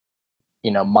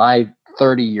my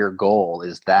 30-year goal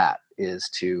is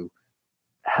to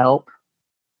help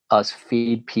us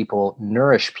feed people,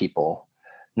 nourish people,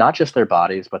 not just their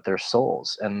bodies, but their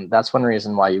souls. And that's one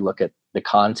reason why you look at the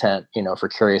content, for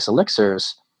Curious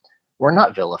Elixirs, we're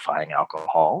not vilifying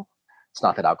alcohol. It's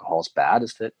not that alcohol is bad.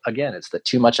 It's that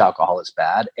too much alcohol is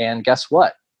bad. And guess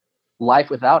what? Life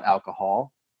without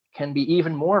alcohol can be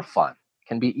even more fun,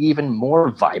 can be even more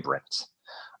vibrant.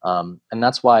 And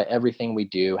that's why everything we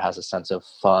do has a sense of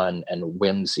fun and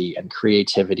whimsy and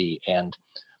creativity. And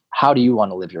how do you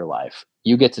want to live your life?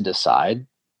 You get to decide.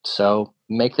 So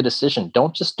make the decision.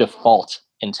 Don't just default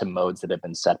into modes that have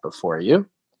been set before you.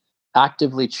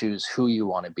 Actively choose who you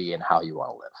want to be and how you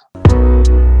want to live.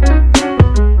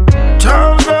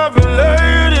 Times I've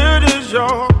related is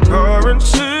your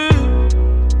currency.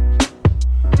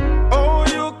 Oh,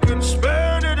 you can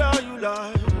spend it how you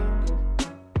like.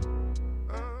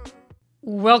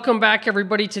 Welcome back,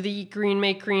 everybody, to the Eat Green,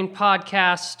 Make Green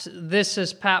podcast. This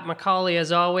is Pat McCauley,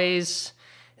 as always.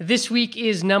 This week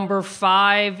is number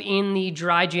 5 in the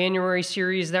Dry January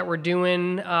series that we're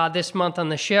doing this month on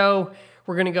the show.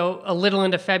 We're going to go a little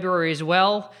into February as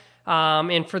well.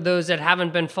 And for those that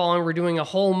haven't been following, we're doing a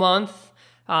whole month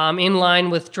in line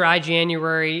with Dry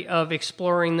January of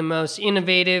exploring the most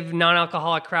innovative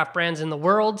non-alcoholic craft brands in the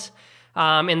world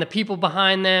and the people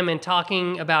behind them, and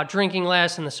talking about drinking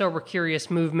less and the Sober Curious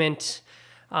movement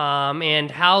and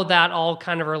how that all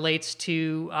kind of relates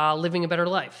to living a better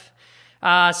life.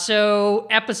 So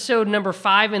episode number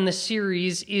 5 in the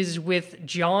series is with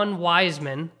John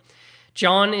Wiseman.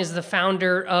 John is the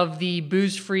founder of the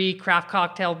booze-free craft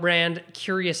cocktail brand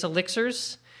Curious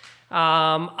Elixirs.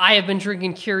 I have been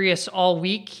drinking Curious all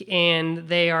week, and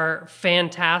they are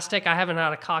fantastic. I haven't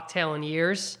had a cocktail in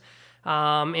years,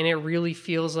 and it really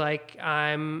feels like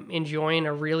I'm enjoying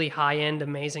a really high-end,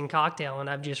 amazing cocktail, and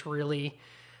I've just really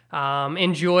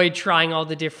enjoyed trying all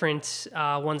the different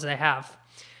ones they have.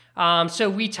 So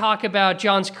we talk about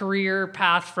John's career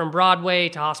path from Broadway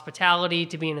to hospitality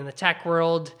to being in the tech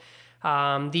world,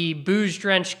 the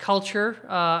booze-drenched culture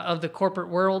of the corporate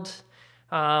world,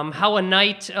 how a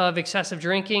night of excessive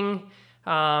drinking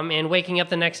and waking up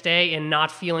the next day and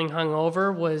not feeling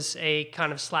hungover was a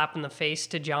kind of slap in the face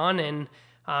to John, and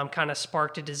kind of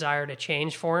sparked a desire to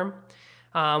change for him.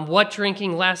 What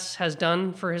drinking less has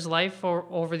done for his life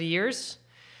over the years.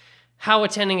 How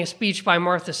attending a speech by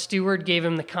Martha Stewart gave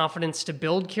him the confidence to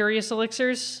build Curious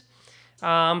Elixirs.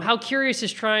 How Curious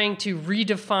is trying to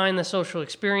redefine the social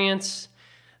experience,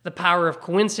 the power of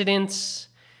coincidence,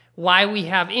 why we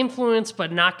have influence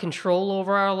but not control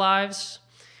over our lives,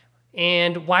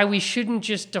 and why we shouldn't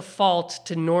just default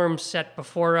to norms set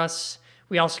before us.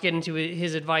 We also get into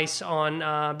his advice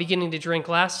on beginning to drink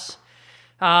less.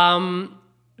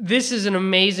 This is an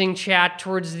amazing chat.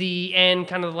 Towards the end,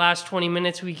 kind of the last 20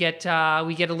 minutes, we get a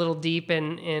little deep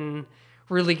and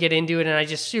really get into it, and I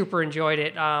just super enjoyed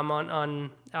it on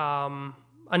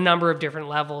a number of different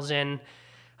levels. And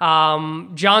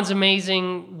John's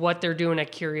amazing. What they're doing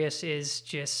at Curious is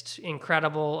just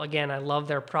incredible. Again, I love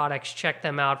their products. Check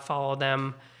them out, follow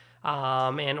them,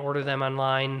 and order them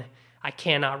online. I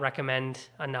cannot recommend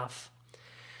enough.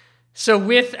 So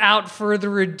without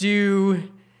further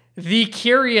ado, the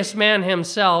Curious man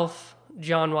himself,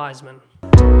 John Wiseman.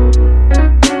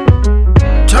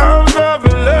 Times I've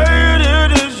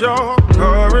related is your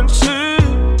currency.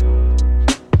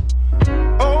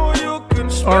 Oh, you can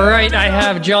spend. All right, I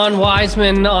have John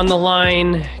Wiseman on the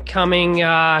line, coming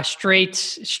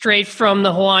straight from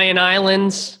the Hawaiian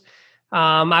Islands.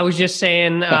 I was just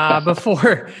saying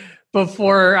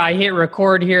before I hit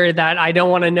record here that I don't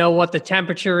want to know what the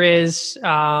temperature is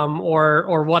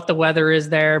or what the weather is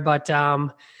there. But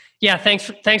yeah,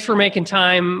 thanks for making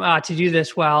time to do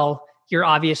this while you're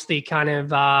obviously kind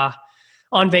of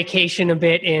on vacation a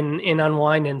bit in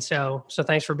unwinding. So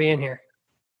thanks for being here.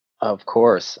 Of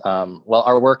course. Well,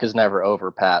 our work is never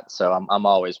over, Pat. So I'm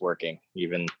always working,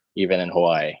 even in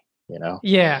Hawaii.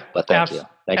 Yeah. But thank you.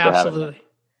 Thanks for having me.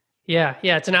 Yeah,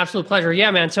 it's an absolute pleasure.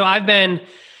 Yeah, man. So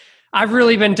I've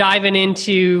really been diving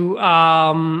into,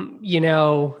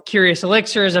 Curious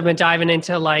Elixirs. I've been diving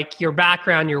into like your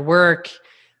background, your work,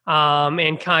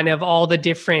 and kind of all the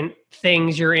different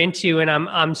things you're into. And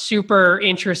I'm super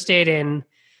interested in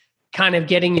kind of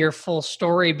getting your full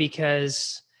story,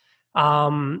 because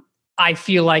I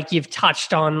feel like you've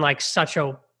touched on like such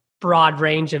a broad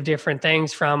range of different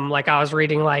things, from like I was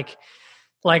reading like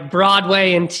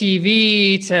Broadway and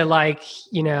TV to like,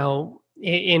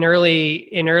 in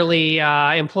early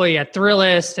employee at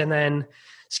Thrillist, and then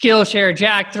Skillshare,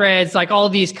 Jack Threads, like all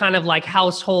these kind of like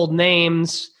household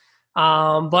names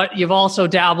But you've also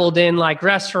dabbled in like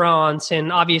restaurants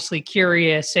and obviously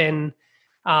Curious. And,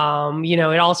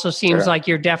 it also seems like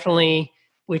you're definitely,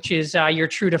 which is you're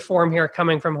true to form here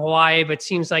coming from Hawaii, but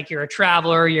seems like you're a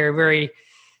traveler. You're a very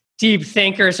deep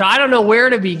thinker. So I don't know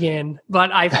where to begin,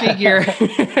 but I figure,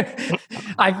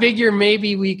 I figure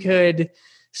maybe we could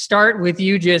start with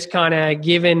you just kind of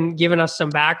giving us some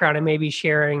background and maybe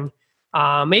sharing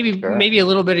maybe a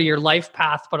little bit of your life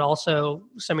path, but also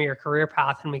some of your career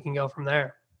path, and we can go from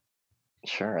there.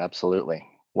 Sure, absolutely.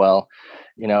 Well,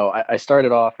 I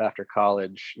started off after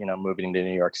college, moving to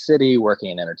New York City,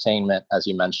 working in entertainment. As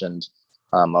you mentioned,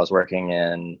 I was working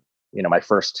in, my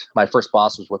first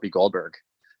boss was Whoopi Goldberg,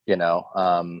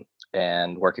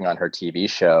 and working on her TV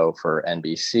show for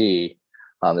NBC.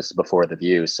 This is before The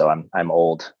View, so I'm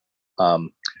old.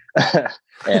 And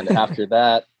after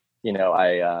that,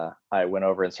 I went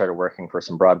over and started working for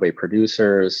some Broadway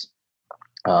producers,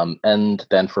 and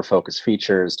then for Focus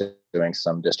Features, doing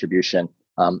some distribution.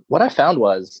 What I found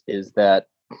is that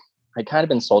I'd kind of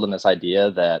been sold on this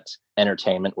idea that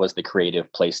entertainment was the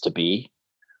creative place to be.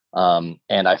 And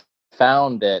I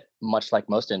found that much like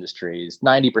most industries,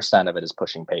 90% of it is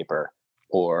pushing paper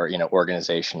or,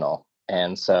 organizational.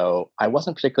 And so I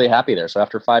wasn't particularly happy there. So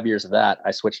after 5 years of that,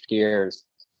 I switched gears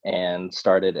and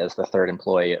started as the third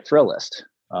employee at Thrillist.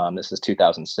 This is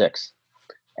 2006.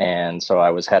 And so I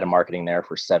was head of marketing there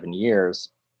for 7 years.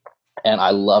 And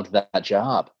I loved that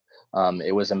job.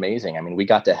 It was amazing. I mean, we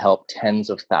got to help tens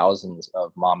of thousands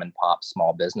of mom and pop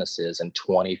small businesses in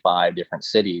 25 different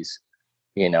cities,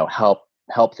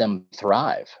 help them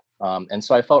thrive. And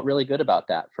so I felt really good about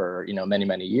that for, many,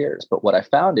 many years. But what I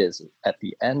found is at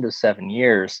the end of 7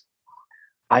 years,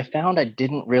 I found I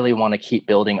didn't really want to keep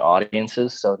building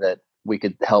audiences so that we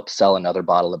could help sell another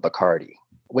bottle of Bacardi,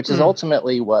 which is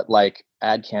ultimately what like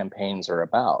ad campaigns are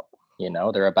about.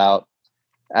 They're about,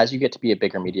 as you get to be a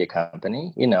bigger media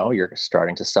company, you're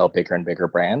starting to sell bigger and bigger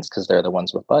brands because they're the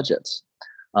ones with budgets.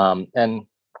 And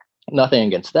nothing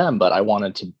against them, but I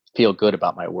wanted to feel good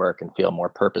about my work and feel more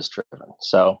purpose driven.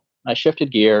 So I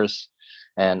shifted gears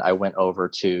and I went over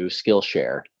to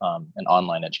Skillshare, an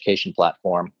online education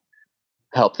platform,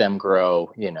 help them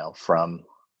grow, from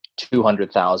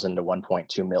 200,000 to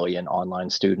 1.2 million online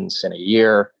students in a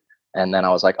year. And then I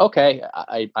was like, okay,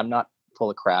 I'm not full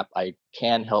of crap. I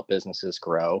can help businesses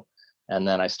grow. And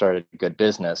then I started Good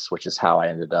Business, which is how I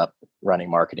ended up running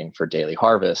marketing for Daily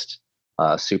Harvest,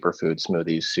 superfood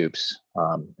smoothies, soups,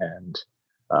 and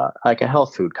like a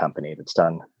health food company that's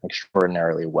done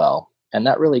extraordinarily well. And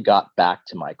that really got back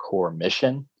to my core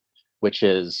mission, which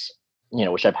is,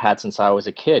 which I've had since I was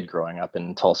a kid growing up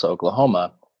in Tulsa,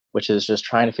 Oklahoma, which is just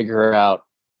trying to figure out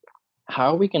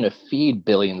how are we going to feed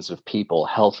billions of people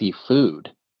healthy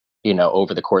food,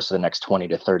 over the course of the next 20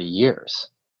 to 30 years.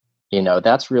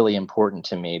 That's really important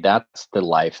to me. That's the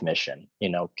life mission.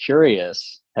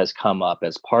 Curious has come up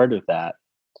as part of that,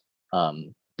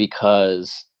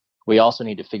 because we also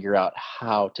need to figure out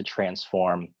how to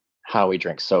transform how we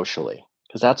drink socially,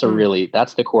 because that's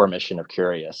that's the core mission of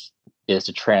Curious, is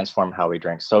to transform how we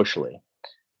drink socially.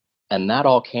 And that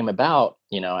all came about,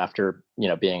 after,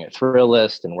 being at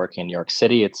Thrillist and working in New York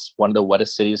City. It's one of the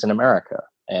wettest cities in America.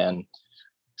 And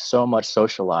so much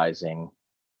socializing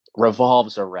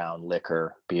revolves around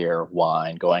liquor, beer,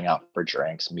 wine, going out for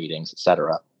drinks, meetings,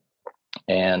 etc.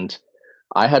 And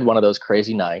I had one of those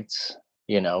crazy nights,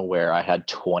 where I had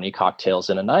 20 cocktails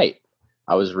in a night.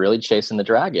 I was really chasing the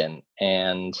dragon.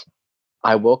 And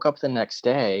I woke up the next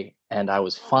day and I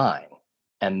was fine.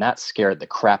 And that scared the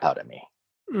crap out of me.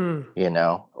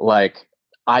 Like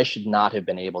I should not have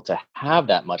been able to have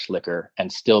that much liquor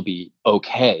and still be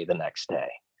okay the next day.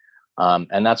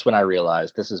 And that's when I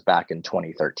realized, this is back in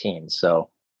 2013. So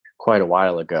quite a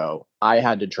while ago, I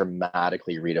had to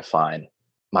dramatically redefine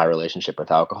my relationship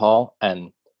with alcohol.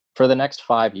 And for the next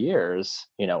 5 years,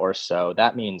 or so,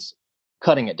 that means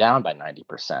cutting it down by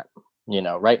 90%.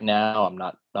 Right now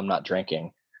I'm not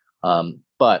drinking.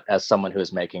 But as someone who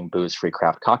is making booze-free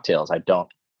craft cocktails, I don't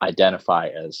identify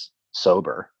as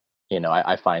sober.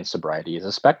 I find sobriety is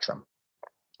a spectrum.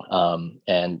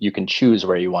 And you can choose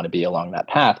where you want to be along that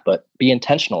path, but be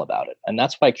intentional about it. And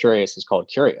that's why Curious is called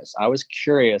Curious. I was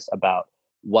curious about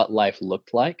what life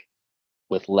looked like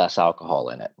with less alcohol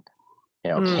in it.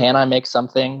 Can I make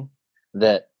something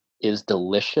that is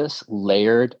delicious,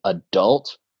 layered,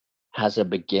 adult, has a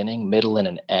beginning, middle, and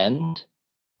an end?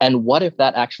 And what if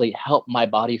that actually helped my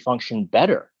body function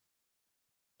better?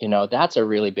 That's a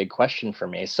really big question for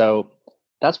me. So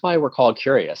that's why we're called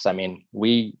Curious. I mean,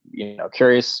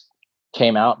 Curious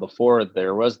came out before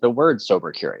there was the word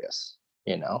sober curious,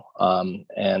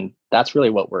 and that's really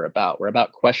what we're about. We're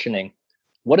about questioning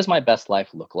what does my best life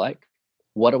look like?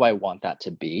 What do I want that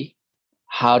to be?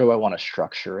 How do I want to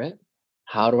structure it?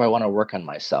 How do I want to work on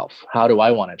myself? How do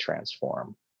I want to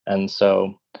transform? And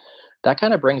so that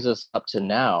kind of brings us up to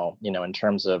now, in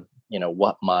terms of,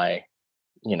 what my,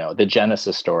 the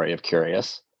genesis story of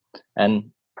Curious.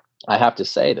 And I have to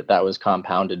say that was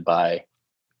compounded by,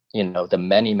 the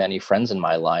many, many friends in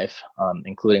my life,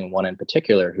 including one in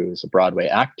particular who's a Broadway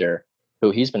actor,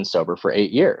 who he's been sober for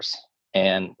 8 years.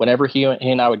 And whenever he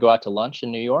and I would go out to lunch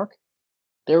in New York,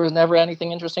 there was never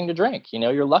anything interesting to drink.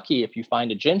 You're lucky if you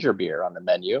find a ginger beer on the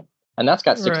menu, and that's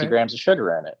got 60 grams of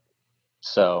sugar in it.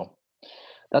 So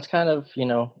that's kind of,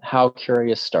 how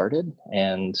Curious started,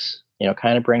 and,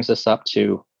 kind of brings us up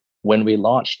to when we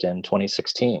launched in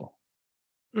 2016.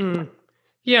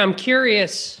 Yeah, I'm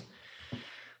curious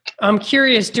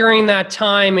during that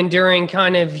time, and during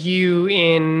kind of you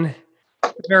in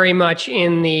very much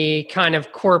in the kind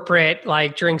of corporate,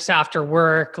 like drinks after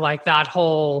work, like that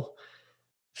whole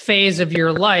phase of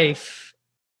your life,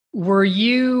 were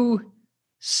you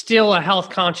still a health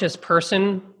conscious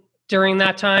person during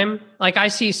that time? Like, I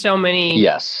see so many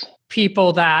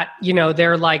people that,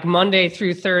 they're like Monday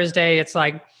through Thursday, it's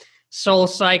like Soul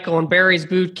Cycle and Barry's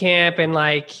Boot Camp and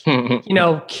like,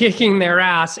 kicking their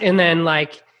ass. And then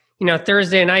like,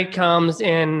 Thursday night comes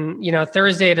and,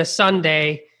 Thursday to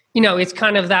Sunday, it's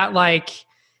kind of that like,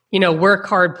 work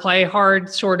hard, play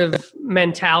hard sort of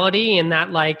mentality, and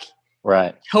that like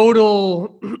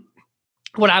total,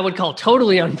 what I would call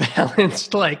totally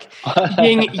unbalanced, like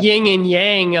yin and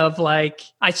yang of like,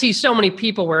 I see so many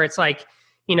people where it's like,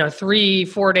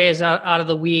 3-4 days out of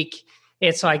the week,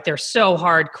 it's like they're so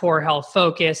hardcore health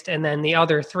focused. And then the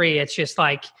other 3, it's just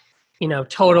like,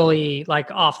 totally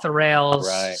like off the rails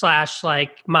 /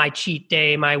 like my cheat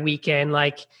day, my weekend.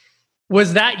 Like,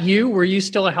 was that you? Were you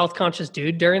still a health conscious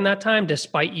dude during that time,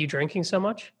 despite you drinking so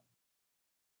much?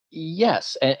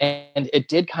 Yes. And it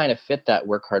did kind of fit that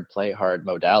work hard, play hard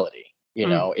modality.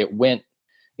 It went,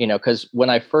 because when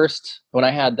I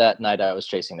had that night I was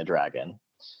chasing the dragon,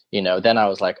 then I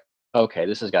was like, okay,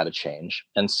 this has got to change.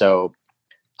 And so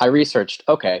I researched,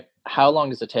 okay, how long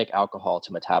does it take alcohol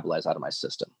to metabolize out of my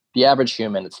system? The average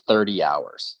human, it's 30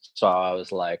 hours. So I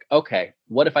was like, okay,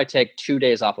 what if I take 2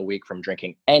 days off a week from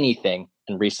drinking anything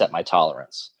and reset my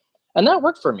tolerance? And that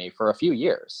worked for me for a few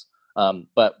years.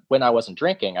 But when I wasn't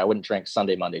drinking, I wouldn't drink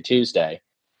Sunday, Monday, Tuesday.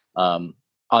 On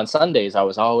Sundays, I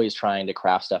was always trying to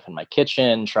craft stuff in my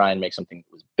kitchen, try and make something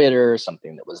that was bitter,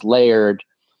 something that was layered,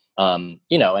 and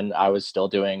I was still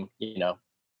doing,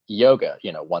 yoga,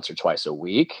 once or twice a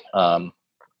week. And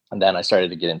then I started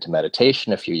to get into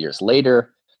meditation a few years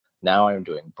later. Now I'm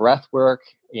doing breath work,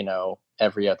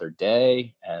 every other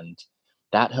day. And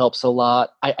that helps a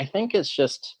lot. I think it's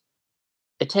just,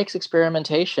 it takes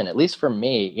experimentation, at least for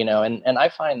me, and I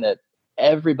find that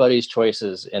everybody's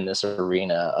choices in this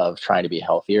arena of trying to be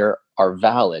healthier are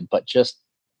valid, but just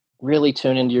really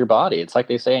tune into your body. It's like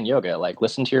they say in yoga, like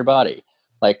listen to your body.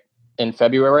 Like in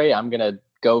February, I'm going to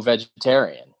go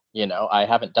vegetarian. I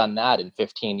haven't done that in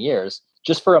 15 years,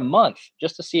 just for a month,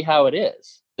 just to see how it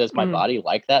is. Does my body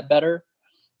like that better?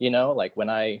 Like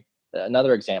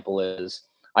another example is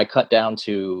I cut down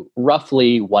to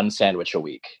roughly 1 sandwich a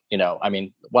week.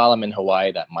 While I'm in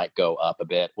Hawaii, that might go up a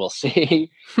bit. We'll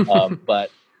see.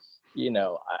 But,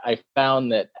 I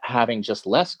found that having just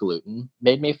less gluten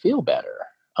made me feel better.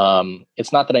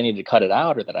 It's not that I need to cut it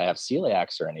out or that I have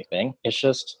celiacs or anything. It's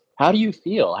just, how do you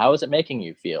feel? How is it making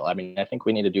you feel? I think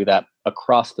we need to do that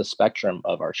across the spectrum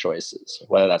of our choices,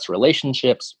 whether that's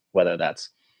relationships, whether that's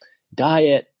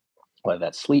diet, whether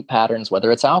that's sleep patterns,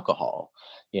 whether it's alcohol.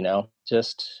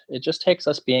 It just takes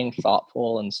us being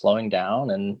thoughtful and slowing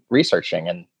down and researching.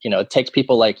 And, it takes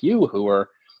people like you who are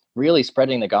really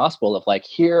spreading the gospel of like,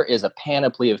 here is a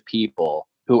panoply of people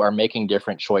who are making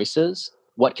different choices.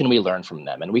 What can we learn from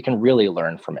them? And we can really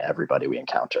learn from everybody we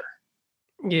encounter.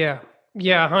 Yeah.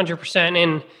 Yeah. 100%.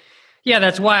 And yeah,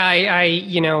 that's why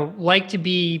I like to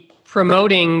be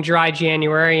promoting Dry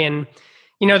January. And,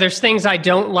 there's things I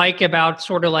don't like about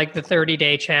sort of like the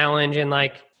 30-day challenge and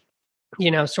like,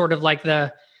 sort of like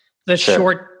the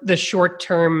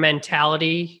short-term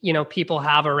mentality, people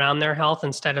have around their health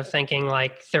instead of thinking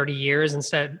like 30 years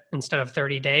instead of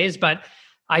 30 days. But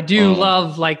I do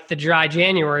love like the Dry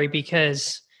January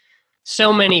because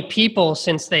so many people,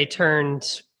 since they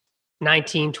turned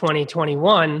 19, 20,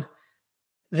 21,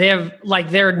 they have like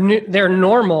their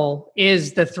normal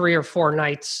is the 3 or 4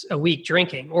 nights a week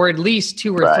drinking, or at least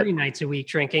 2 or 3 nights a week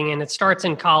drinking. And it starts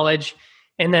in college.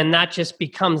 And then that just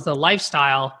becomes the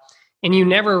lifestyle. And you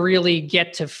never really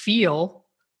get to feel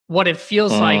what it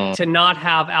feels like to not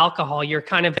have alcohol. You're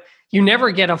kind of you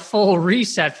never get a full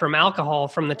reset from alcohol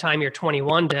from the time you're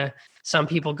 21 to some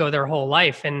people go their whole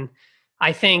life. And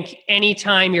I think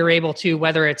anytime you're able to,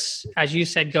 whether it's, as you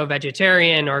said, go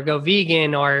vegetarian or go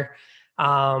vegan or,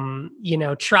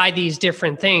 try these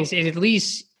different things, it at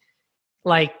least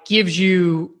like gives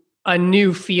you a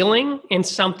new feeling and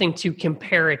something to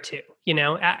compare it to,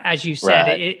 as you said,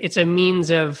 Right. it's a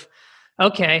means of,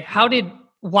 okay,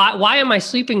 why am I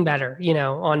sleeping better,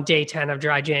 on day 10 of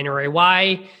dry January?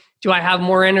 Why do I have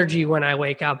more energy when I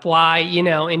wake up? Why,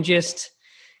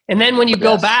 and then when you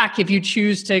go Yes. back, if you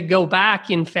choose to go back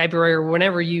in February or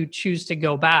whenever you choose to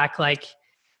go back, like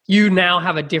you now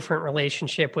have a different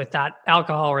relationship with that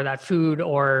alcohol or that food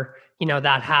or,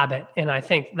 that habit. And I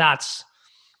think that's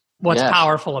what's Yes.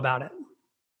 powerful about it.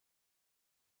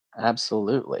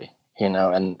 Absolutely.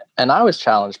 And I was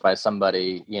challenged by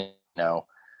somebody,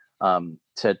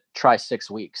 to try 6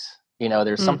 weeks.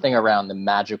 There's something around the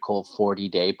magical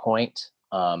 40-day point.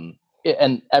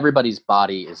 And everybody's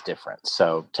body is different.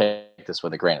 So take this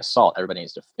with a grain of salt. Everybody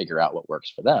needs to figure out what works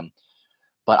for them.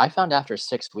 But I found after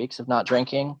 6 weeks of not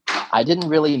drinking, I didn't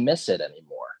really miss it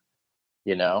anymore.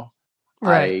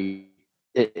 Right.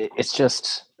 It's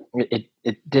just,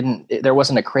 there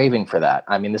wasn't a craving for that.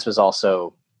 I mean, this was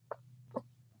also,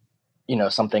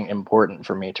 something important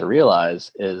for me to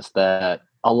realize is that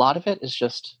a lot of it is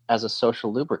just as a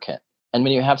social lubricant. And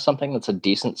when you have something that's a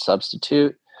decent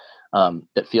substitute,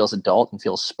 that feels adult and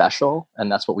feels special,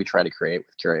 and that's what we try to create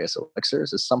with Curious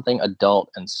Elixirs, is something adult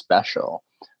and special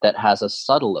that has a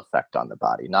subtle effect on the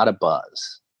body, not a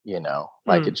buzz,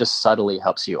 it just subtly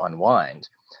helps you unwind.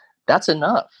 That's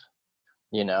enough,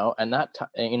 and that,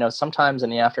 sometimes in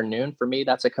the afternoon for me,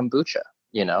 that's a kombucha,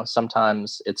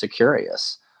 sometimes it's a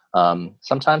Curious,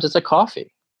 sometimes it's a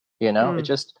coffee,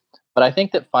 but I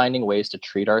think that finding ways to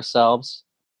treat ourselves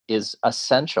is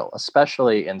essential,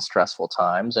 especially in stressful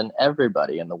times. And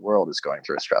everybody in the world is going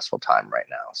through a stressful time right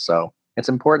now. So it's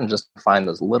important just to find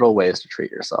those little ways to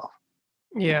treat yourself.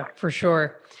 Yeah, for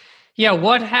sure. Yeah.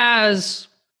 What has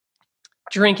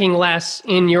drinking less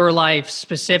in your life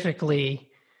specifically,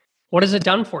 what has it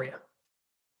done for you?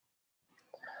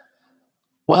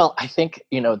 Well, I think,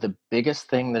 the biggest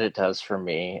thing that it does for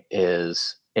me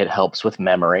is it helps with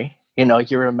memory.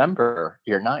 You remember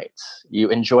your nights,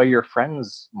 you enjoy your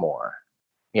friends more,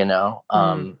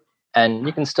 and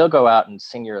you can still go out and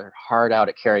sing your heart out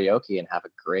at karaoke and have a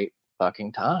great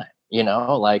fucking time,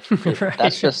 right.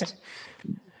 That's just,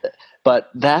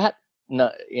 but that,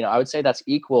 I would say that's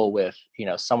equal with,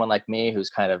 someone like me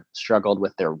who's kind of struggled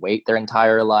with their weight their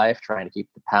entire life, trying to keep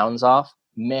the pounds off.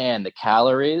 Man, the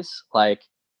calories, like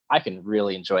I can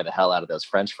really enjoy the hell out of those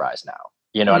French fries now.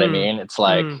 You know what I mean? It's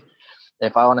like,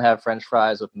 if I want to have French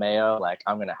fries with mayo, like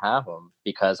I'm going to have them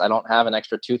because I don't have an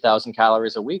extra 2,000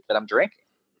 calories a week that I'm drinking.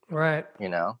 Right.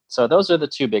 So those are the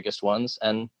two biggest ones.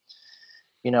 And,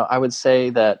 I would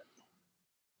say that,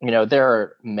 there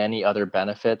are many other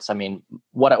benefits. I mean,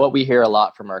 what we hear a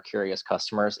lot from our Curious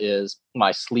customers is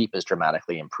my sleep is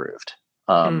dramatically improved.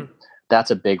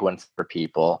 That's a big one for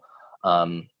people.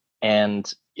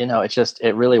 And,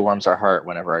 it really warms our heart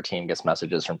whenever our team gets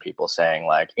messages from people saying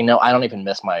like, I don't even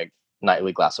miss my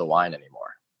nightly glass of wine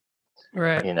anymore.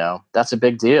 Right. That's a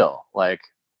big deal. Like,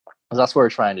 that's what we're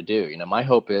trying to do. My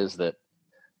hope is that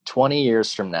 20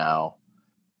 years from now,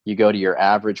 you go to your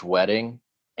average wedding,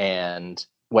 and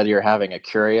whether you're having a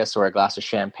Curious or a glass of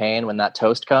champagne, when that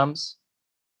toast comes,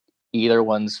 either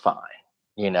one's fine.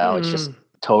 It's just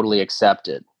totally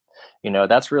accepted.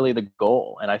 That's really the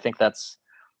goal. And I think that's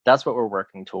what we're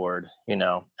working toward,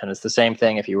 and it's the same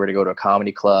thing if you were to go to a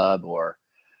comedy club or,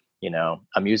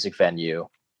 a music venue.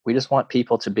 We just want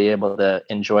people to be able to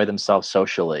enjoy themselves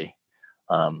socially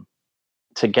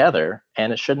together.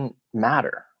 And it shouldn't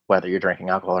matter whether you're drinking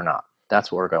alcohol or not.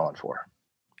 That's what we're going for.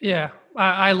 Yeah,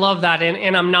 I love that.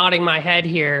 And I'm nodding my head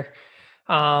here.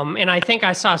 And I think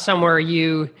I saw somewhere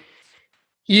you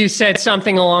said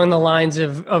something along the lines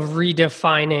of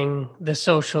redefining the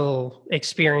social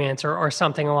experience or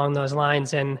something along those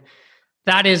lines. And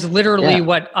that is literally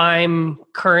what I'm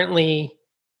currently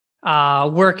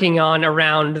working on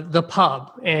around the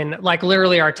pub. And like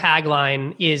literally our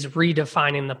tagline is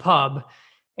redefining the pub.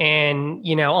 And,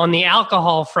 on the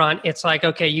alcohol front, it's like,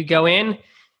 okay, you go in,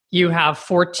 you have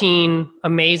 14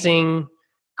 amazing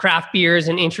craft beers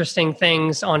and interesting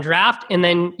things on draft. And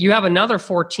then you have another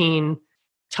 14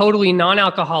 totally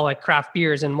non-alcoholic craft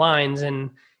beers and wines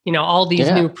and, all these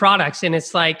new products. And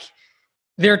it's like,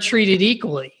 they're treated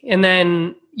equally. And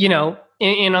then,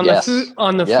 and on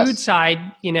the food side,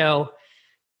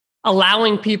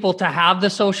 allowing people to have the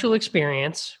social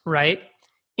experience, right,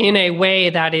 in a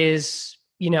way that is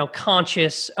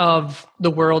conscious of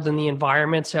the world and the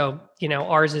environment. So,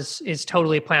 ours is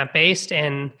totally plant-based,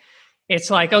 and it's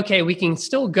like, okay, we can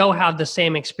still go have the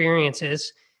same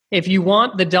experiences. If you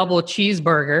want the double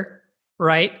cheeseburger,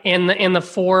 right, and the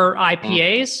 4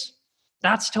 IPAs,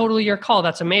 that's totally your call.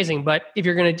 That's amazing. But if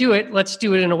you're going to do it, let's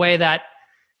do it in a way that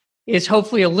is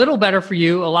hopefully a little better for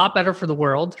you, a lot better for the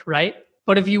world, right?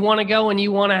 But if you want to go and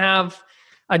you want to have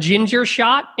a ginger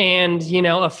shot and,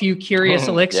 a few curious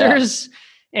elixirs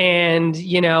and,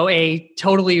 a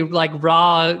totally like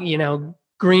raw,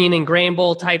 green and grain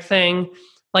bowl type thing,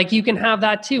 like you can have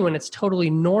that too. And it's totally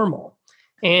normal.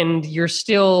 And you're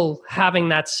still having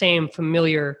that same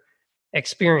familiar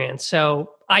experience.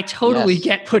 So I totally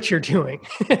get what you're doing.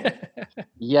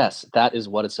 Yes, that is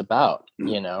what it's about,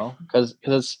 because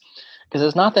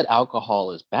it's not that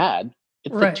alcohol is bad.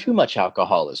 It's that too much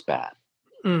alcohol is bad.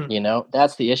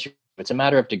 That's the issue. It's a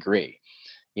matter of degree,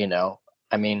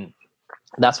 I mean,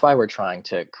 that's why we're trying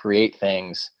to create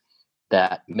things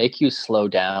that make you slow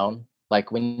down.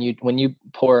 Like when you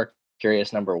pour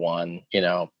Curious Number 1,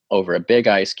 over a big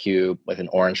ice cube with an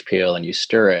orange peel and you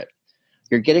stir it,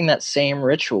 you're getting that same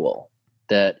ritual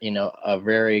that, a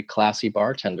very classy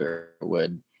bartender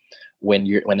would when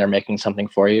they're making something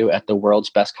for you at the world's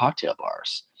best cocktail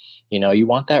bars. You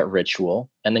want that ritual,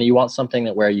 and then you want something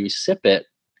that where you sip it,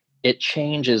 it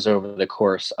changes over the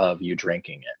course of you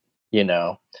drinking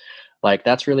it, like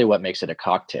that's really what makes it a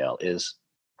cocktail. Is,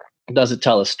 does it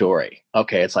tell a story?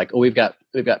 Okay. It's like, we've got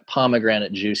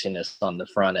pomegranate juiciness on the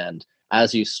front end.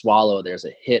 As you swallow, there's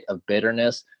a hit of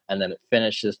bitterness, and then it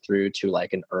finishes through to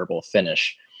like an herbal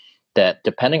finish that,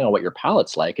 depending on what your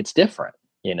palate's like, it's different,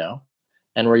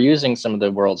 and we're using some of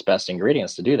the world's best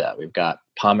ingredients to do that. We've got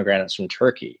pomegranates from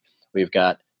Turkey. We've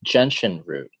got gentian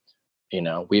root,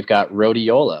 we've got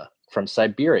rhodiola from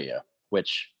Siberia,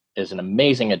 which is an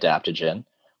amazing adaptogen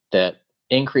that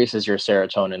increases your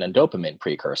serotonin and dopamine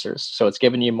precursors. So it's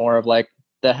giving you more of like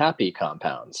the happy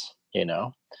compounds,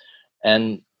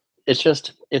 and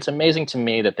it's amazing to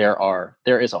me that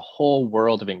there is a whole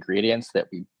world of ingredients that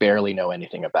we barely know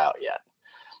anything about yet.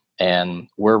 And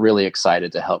we're really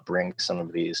excited to help bring some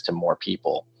of these to more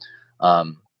people.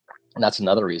 And that's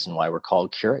another reason why we're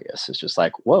called Curious. It's just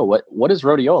like, whoa, what is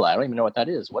rhodiola? I don't even know what that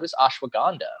is. What is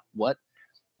ashwagandha? What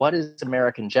is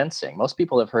American ginseng? Most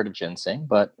people have heard of ginseng,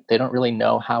 but they don't really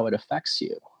know how it affects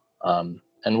you. And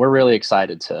we're really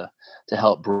excited to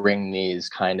help bring these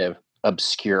kind of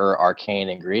obscure, arcane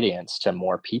ingredients to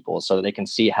more people so that they can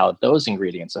see how those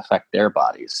ingredients affect their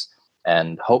bodies,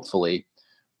 and hopefully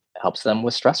helps them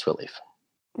with stress relief.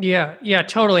 Yeah,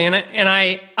 totally. And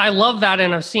I love that.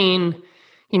 And I've seen,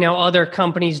 other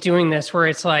companies doing this where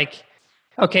it's like,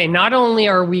 okay, not only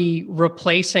are we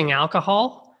replacing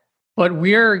alcohol, but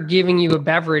we're giving you a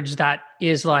beverage that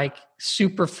is like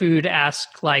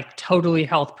superfood-esque, like totally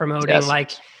health promoting. Yes.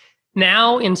 Like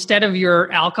now, instead of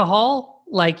your alcohol,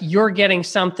 like you're getting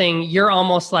something, you're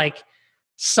almost like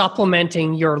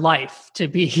supplementing your life to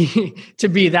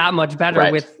be that much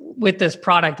better with this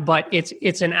product, but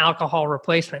it's an alcohol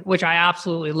replacement, which I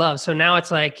absolutely love. So now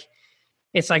it's like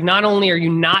not only are you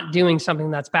not doing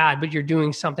something that's bad, but you're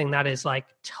doing something that is like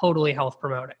totally health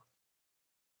promoting.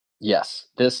 Yes,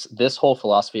 this whole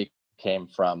philosophy came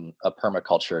from a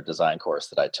permaculture design course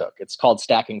that I took. It's called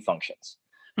Stacking Functions.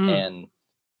 And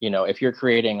if you're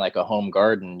creating like a home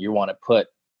garden, you want to put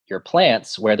your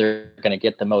plants where they're going to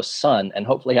get the most sun and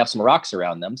hopefully have some rocks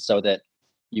around them so that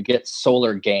you get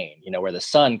solar gain, where the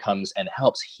sun comes and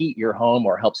helps heat your home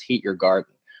or helps heat your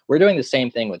garden. We're doing the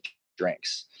same thing with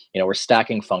drinks. We're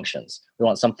stacking functions. We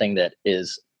want something that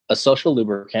is a social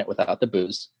lubricant without the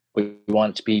booze. We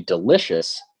want it to be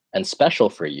delicious and special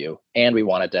for you, and we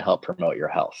want it to help promote your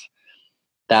health.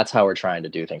 That's how we're trying to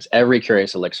do things. Every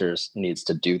Curious Elixirs needs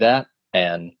to do that.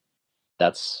 And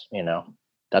that's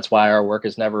why our work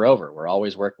is never over. We're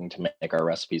always working to make our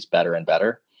recipes better and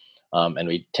better. And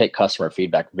we take customer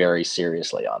feedback very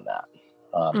seriously on that.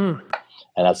 And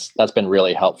that's been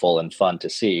really helpful and fun to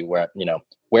see where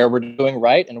we're doing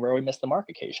right and where we miss the mark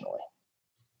occasionally.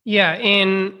 Yeah.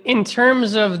 In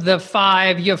terms of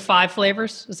you have 5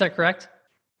 flavors. Is that correct?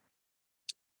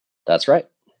 That's right.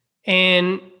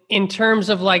 And in terms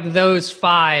of like those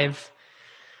 5,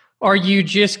 are you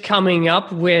just coming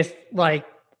up with like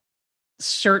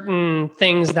certain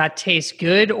things that taste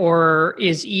good, or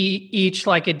is each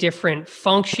like a different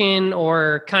function,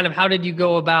 or kind of how did you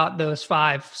go about those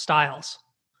 5 styles?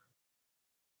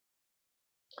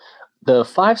 The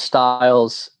 5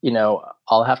 styles,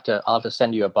 I'll have to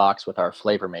send you a box with our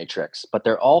flavor matrix, but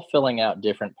they're all filling out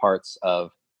different parts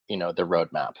of, the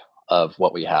roadmap of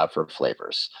what we have for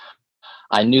flavors.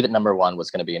 I knew that number one was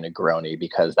going to be a Negroni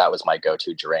because that was my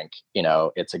go-to drink. You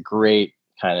know, it's a great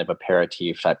kind of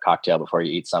aperitif type cocktail before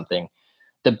you eat something.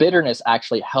 The bitterness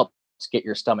actually helps get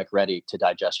your stomach ready to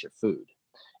digest your food.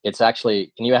 It's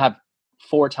actually, and you have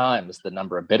 4 times the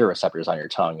number of bitter receptors on your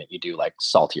tongue that you do like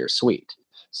salty or sweet.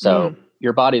 So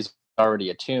your body's already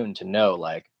attuned to know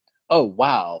like, oh,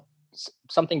 wow,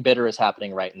 something bitter is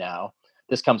happening right now.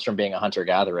 This comes from being a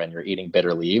hunter-gatherer and you're eating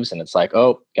bitter leaves. And it's like,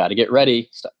 oh, got to get ready.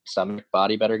 Stomach,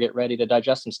 body better get ready to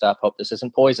digest some stuff. Hope this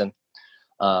isn't poison.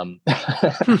 But,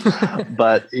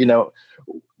 you know,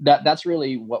 that's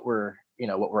really what we're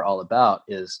all about,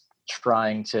 is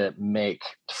trying to make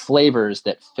flavors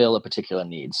that fill a particular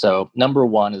need. So number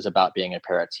one is about being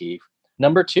aperitif.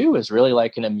 Number two is really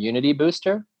like an immunity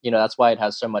booster. You know, that's why it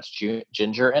has so much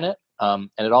ginger in it.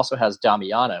 And it also has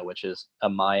Damiana, which is a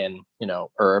Mayan, you know,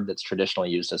 herb that's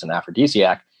traditionally used as an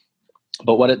aphrodisiac.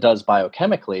 But what it does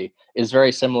biochemically is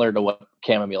very similar to what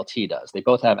chamomile tea does. They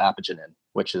both have apigenin,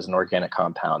 which is an organic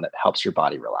compound that helps your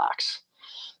body relax.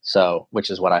 So, which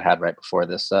is what I had right before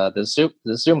this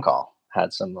Zoom call.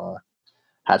 Had some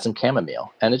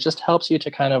chamomile, and it just helps you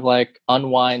to kind of like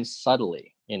unwind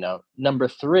subtly. You know, number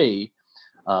three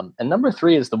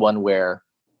is the one where,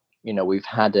 you know, we've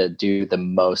had to do the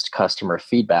most customer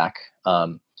feedback,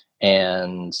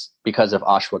 and because of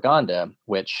ashwagandha,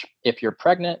 which if you're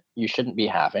pregnant, you shouldn't be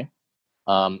having.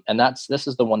 And this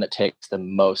is the one that takes the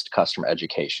most customer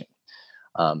education,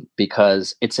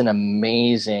 because it's an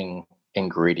amazing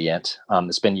ingredient.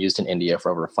 It's been used in India for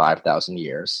over 5,000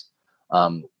 years.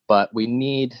 But we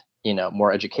need, you know,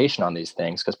 more education on these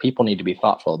things because people need to be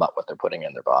thoughtful about what they're putting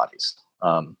in their bodies.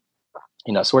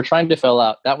 You know, so we're trying to fill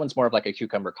out, that one's more of like a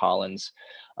cucumber Collins.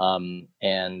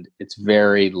 And it's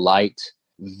very light,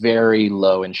 very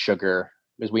low in sugar,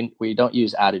 because we don't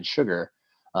use added sugar.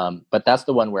 But that's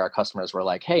the one where our customers were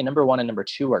like, hey, number one and number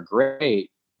two are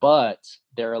great, but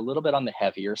they're a little bit on the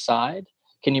heavier side.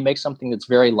 Can you make something that's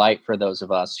very light for those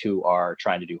of us who are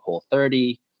trying to do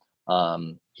Whole30,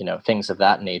 you know, things of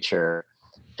that nature?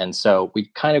 And so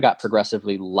we kind of got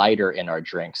progressively lighter in our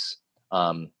drinks,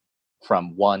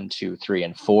 from 1, 2, 3,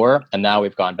 and 4. And now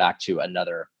we've gone back to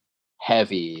another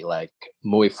heavy, like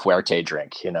muy fuerte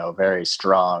drink, you know, very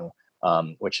strong,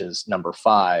 which is number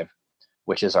 5,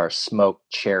 which is our smoked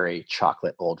cherry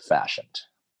chocolate old fashioned.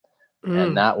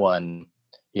 And that one,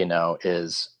 you know,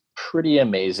 is pretty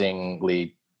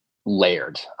amazingly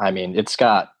layered. I mean, it's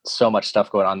got so much stuff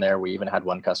going on there. We even had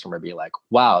one customer be like,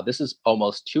 wow, this is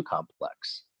almost too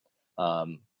complex.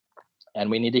 And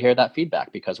we need to hear that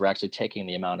feedback, because we're actually taking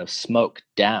the amount of smoke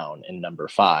down in number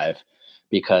 5,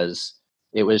 because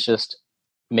it was just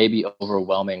maybe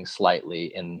overwhelming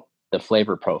slightly in the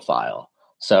flavor profile.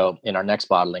 So in our next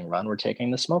bottling run, we're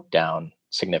taking the smoke down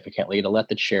significantly to let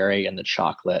the cherry and the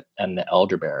chocolate and the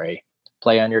elderberry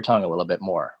play on your tongue a little bit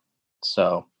more.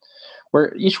 So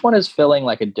each one is filling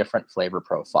like a different flavor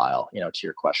profile, you know, to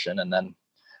your question. And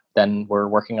then we're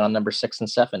working on number 6 and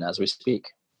 7 as we speak.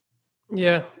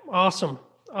 Yeah. Awesome.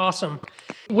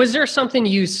 Was there something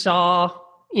you saw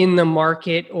in the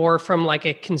market or from like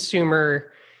a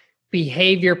consumer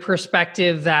behavior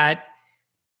perspective that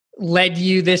led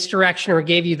you this direction or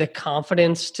gave you the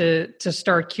confidence to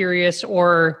start Curious?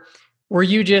 Or were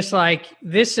you just like,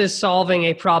 this is solving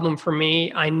a problem for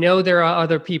me? I know there are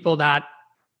other people that,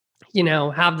 you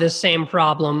know, have this same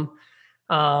problem,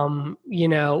 you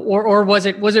know, or was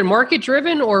it market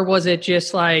driven, or was it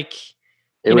just like,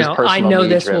 it was I know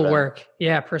this driven. will work.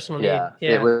 Yeah. Personal need. Yeah.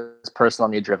 It was personal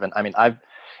need driven. I mean,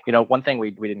 you know, one thing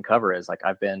we didn't cover is like,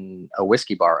 I've been a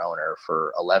whiskey bar owner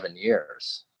for 11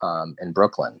 years, in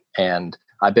Brooklyn, and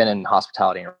I've been in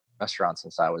hospitality and restaurants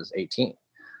since I was 18.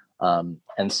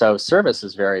 And so service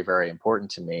is very, very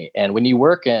important to me. And when you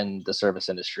work in the service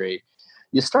industry,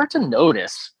 you start to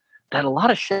notice that a lot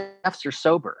of chefs are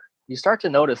sober. You start to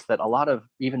notice that a lot of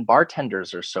even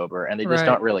bartenders are sober, and they just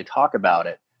don't really talk about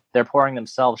it. They're pouring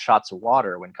themselves shots of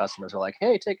water when customers are like,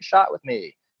 hey, take a shot with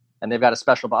me. And they've got a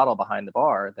special bottle behind the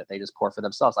bar that they just pour for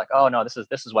themselves. Like, oh no, this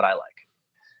is what I like,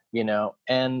 you know?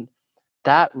 And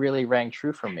that really rang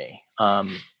true for me.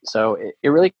 So it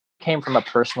really came from a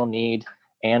personal need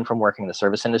and from working in the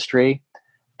service industry.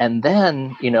 And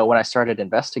then, you know, when I started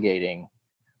investigating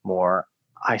more,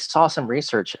 I saw some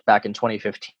research back in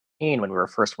 2015 when we were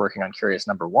first working on Curious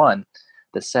number 1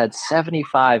 that said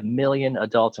 75 million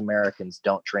adult Americans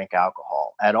don't drink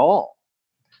alcohol at all.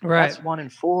 Right. That's 1 in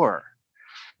 4.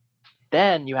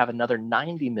 Then you have another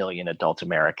 90 million adult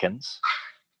Americans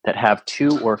that have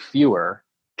 2 or fewer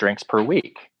drinks per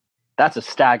week. That's a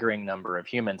staggering number of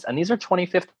humans. And these are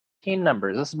 2015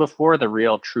 numbers. This is before the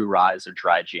real true rise of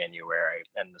Dry January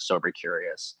and the Sober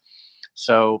Curious.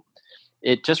 So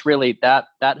it just really, that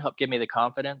helped give me the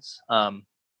confidence.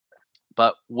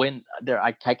 But when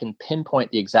I can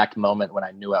pinpoint the exact moment when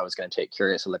I knew I was going to take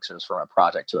Curious Elixirs from a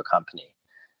project to a company.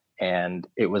 And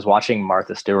it was watching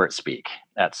Martha Stewart speak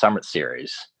at Summit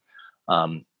Series.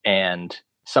 And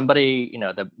somebody,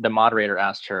 the moderator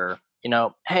asked her,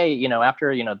 hey,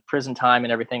 after, prison time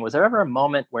and everything, was there ever a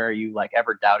moment where you like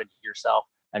ever doubted yourself?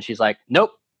 And she's like,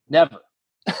 nope, never.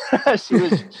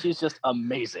 She's just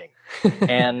amazing.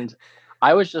 And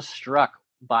I was just struck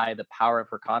by the power of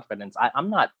her confidence. I'm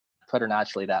not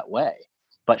preternaturally that way,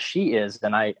 but she is.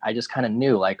 And I just kind of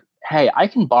knew like, hey, I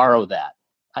can borrow that.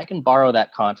 I can borrow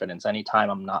that confidence anytime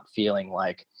I'm not feeling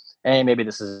like, hey, maybe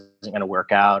this isn't going to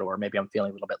work out, or maybe I'm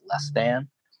feeling a little bit less than.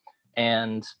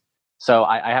 And so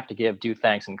I have to give due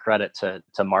thanks and credit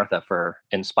to Martha for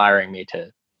inspiring me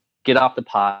to get off the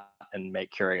pot and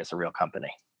make Curious a real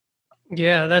company.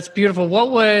 Yeah, that's beautiful.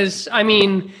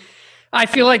 I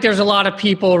feel like there's a lot of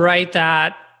people, right,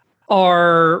 that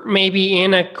are maybe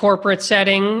in a corporate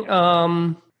setting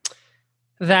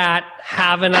that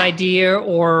have an idea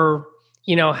or,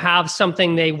 have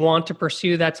something they want to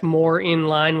pursue that's more in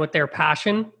line with their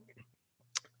passion.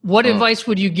 What advice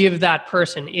would you give that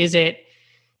person? Is it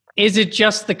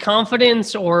just the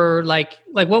confidence, or like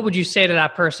what would you say to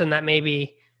that person that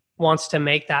maybe wants to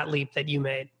make that leap that you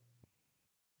made?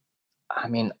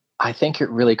 I think it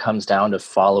really comes down to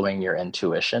following your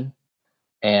intuition.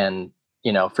 And,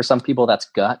 for some people that's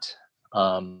gut.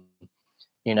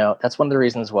 That's one of the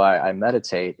reasons why I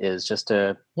meditate, is just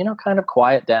to, kind of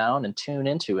quiet down and tune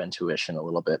into intuition a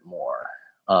little bit more.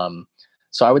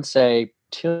 So I would say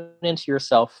tune into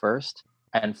yourself first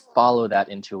and follow that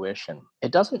intuition.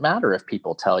 It doesn't matter if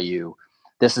people tell you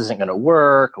this isn't going to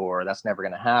work, or that's never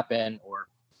going to happen, or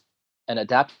an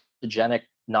adaptogenic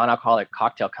non-alcoholic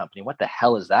cocktail company. What the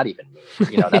hell does that even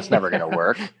mean? That's never going to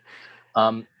work.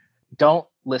 Don't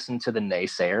listen to the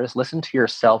naysayers. Listen to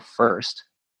yourself first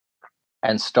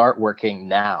and start working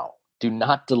now. Do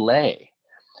not delay.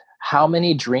 How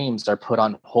many dreams are put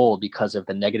on hold because of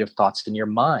the negative thoughts in your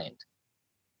mind?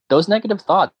 Those negative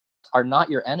thoughts are not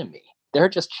your enemy. They're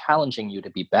just challenging you to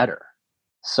be better.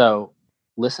 So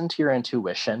listen to your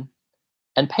intuition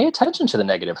and pay attention to the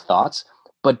negative thoughts,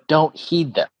 but don't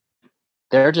heed them.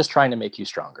 They're just trying to make you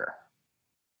stronger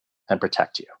and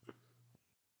protect you.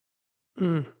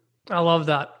 I love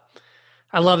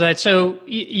that. So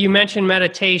you mentioned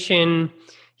meditation.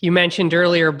 You mentioned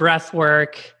earlier breath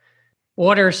work.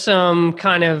 What are some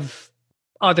kind of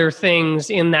other things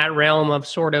in that realm of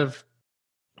sort of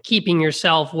keeping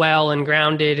yourself well and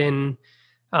grounded and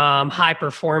high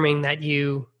performing that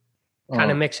you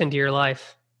kind of mix into your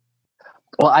life?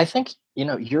 Well, I think,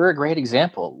 you're a great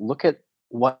example. Look at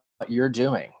what you're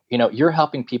doing. You're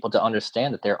helping people to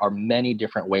understand that there are many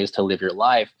different ways to live your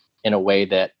life in a way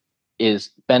that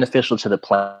is beneficial to the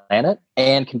planet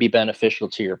and can be beneficial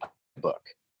to your book.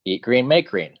 Eat Green, Make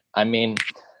Green.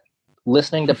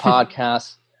 Listening to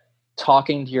podcasts,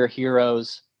 talking to your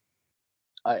heroes.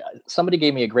 Somebody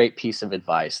gave me a great piece of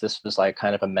advice. This was like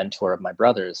kind of a mentor of my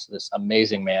brother's, this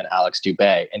amazing man, Alex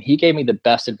Dubay. And he gave me the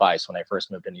best advice when I first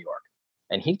moved to New York.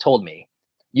 And he told me,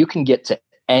 you can get to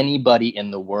anybody in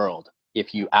the world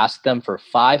if you ask them for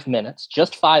 5 minutes,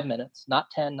 just 5 minutes, not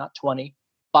 10, not 20,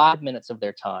 5 minutes of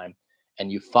their time,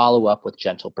 and you follow up with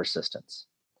gentle persistence.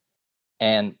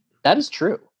 And that is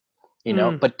true,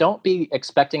 but don't be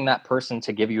expecting that person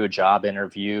to give you a job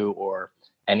interview or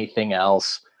anything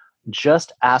else.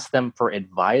 Just ask them for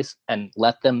advice and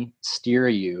let them steer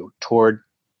you toward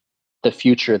the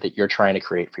future that you're trying to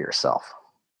create for yourself.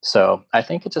 So I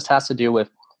think it just has to do with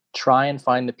try and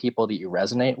find the people that you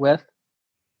resonate with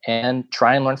and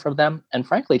try and learn from them. And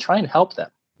frankly, try and help them.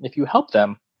 If you help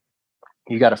them,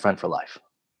 you got a friend for life.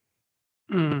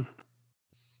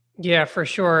 Yeah, for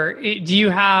sure. Do you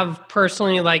have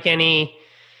personally like any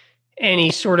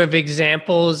sort of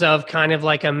examples of kind of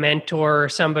like a mentor or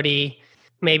somebody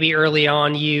maybe early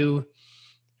on you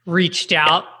reached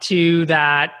out to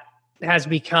that has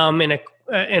become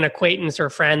an acquaintance or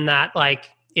friend that like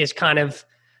is kind of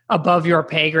above your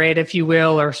pay grade, if you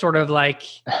will, or sort of like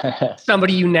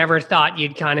somebody you never thought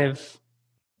you'd kind of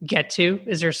get to?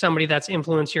 Is there somebody that's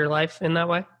influenced your life in that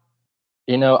way?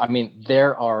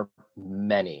 There are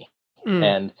many.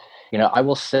 And, I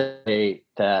will say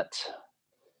that,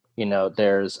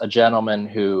 there's a gentleman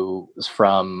who is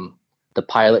from the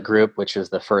Pilot Group, which is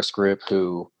the first group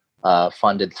who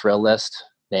funded Thrill List,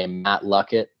 named Matt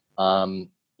Luckett.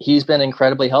 He's been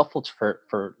incredibly helpful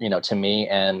for to me,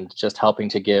 and just helping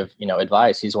to give,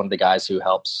 advice. He's one of the guys who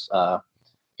helps,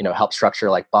 help structure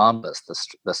like Bombas,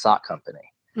 the sock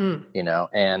company,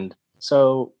 and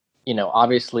so,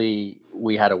 obviously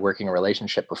we had a working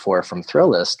relationship before from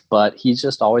Thrillist, but he's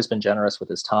just always been generous with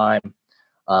his time,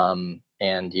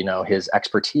 and, his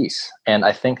expertise. And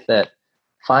I think that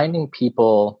finding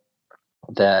people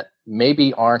that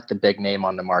maybe aren't the big name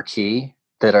on the marquee,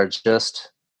 that are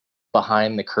just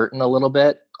behind the curtain a little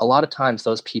bit, a lot of times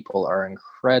those people are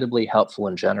incredibly helpful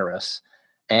and generous,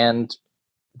 and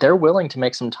they're willing to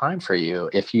make some time for you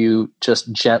if you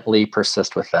just gently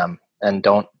persist with them and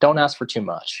don't ask for too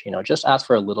much. Just ask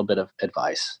for a little bit of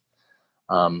advice.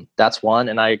 That's one.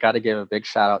 And I got to give a big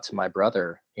shout out to my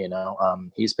brother.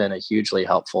 He's been a hugely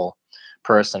helpful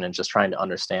person in just trying to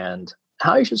understand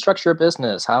how you should structure a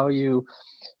business, how you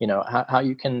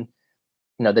can,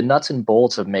 the nuts and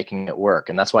bolts of making it work.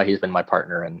 And that's why he's been my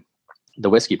partner in the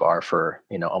whiskey bar for,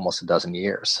 almost a dozen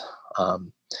years.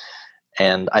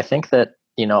 And I think that,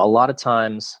 a lot of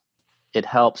times it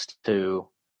helps to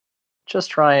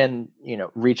just try and,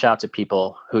 reach out to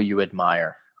people who you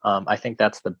admire. I think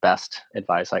that's the best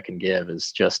advice I can give,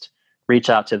 is just reach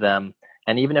out to them.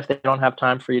 And even if they don't have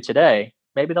time for you today,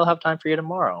 maybe they'll have time for you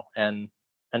tomorrow, and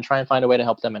try and find a way to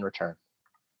help them in return.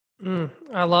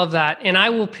 I love that. And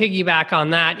I will piggyback on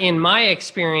that. In my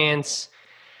experience,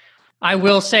 I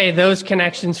will say those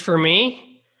connections for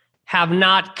me have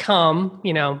not come,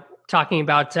 talking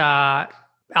about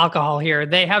alcohol here,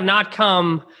 they have not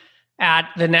come at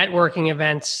the networking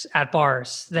events at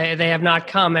bars. They have not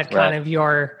come at kind of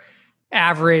your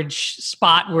average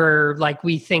spot where like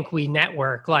we think we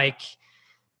network. Like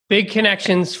big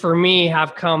connections for me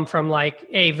have come from like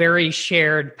a very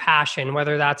shared passion,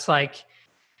 whether that's like,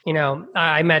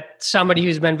 I met somebody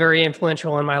who's been very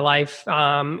influential in my life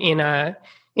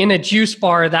in a juice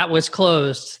bar that was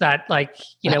closed, that like,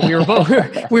 we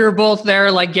were both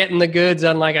there like getting the goods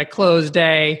on like a closed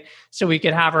day so we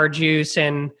could have our juice,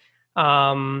 and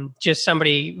just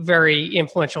somebody very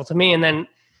influential to me. And then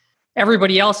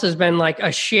everybody else has been like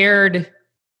a shared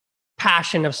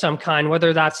passion of some kind,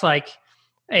 whether that's like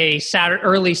a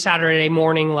early Saturday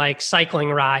morning, like cycling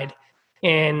ride.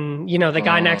 And, the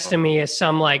guy next to me is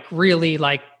some like really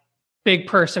like big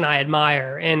person I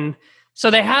admire. And so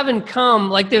they haven't come,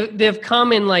 like they've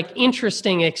come in like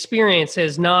interesting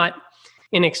experiences, not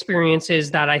in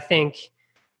experiences that I think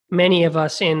many of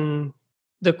us in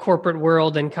the corporate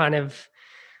world and kind of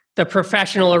the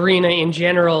professional arena in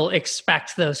general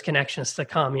expect those connections to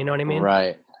come. You know what I mean?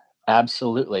 Right.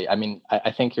 Absolutely. I mean, I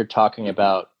think you're talking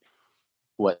about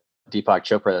what Deepak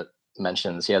Chopra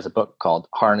mentions. He has a book called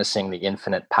Harnessing the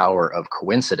Infinite Power of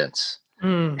Coincidence.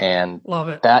 And love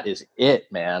it. That is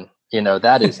it, man.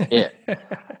 That is it.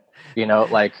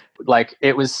 Like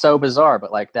it was so bizarre,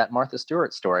 but like that Martha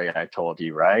Stewart story I told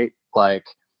you, right? Like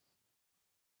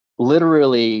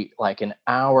literally like an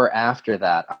hour after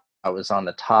that, I was on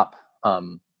the top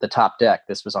deck.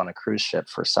 This was on a cruise ship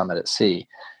for Summit at Sea.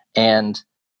 And,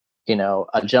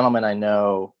 a gentleman I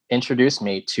know introduced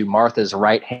me to Martha's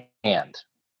right hand,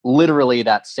 literally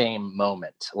that same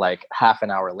moment, like half an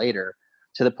hour later,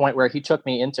 to the point where he took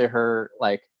me into her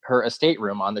estate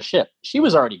room on the ship. She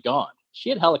was already gone. She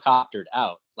had helicoptered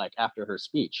out like after her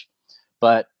speech,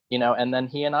 but and then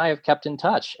he and I have kept in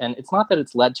touch. And it's not that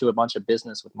it's led to a bunch of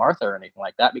business with Martha or anything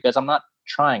like that, because I'm not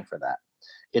trying for that.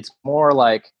 It's more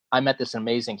like I met this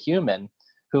amazing human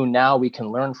who now we can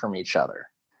learn from each other.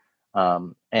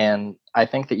 And I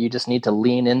think that you just need to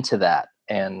lean into that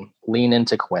and lean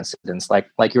into coincidence. Like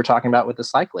you were talking about with the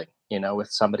cycling,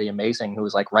 with somebody amazing who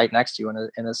was like right next to you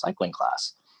in a cycling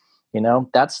class.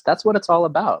 That's what it's all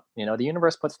about. The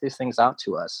universe puts these things out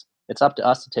to us. It's up to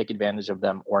us to take advantage of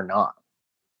them or not.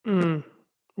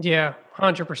 Yeah,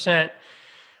 100%.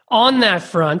 On that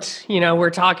front, we're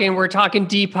talking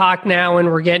Deepak now, and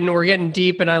we're getting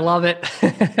deep, and I love it.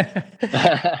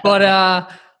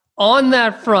 But on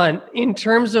that front, in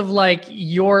terms of like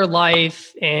your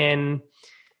life and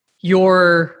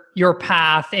your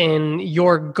path and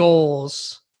your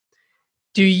goals,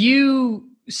 do you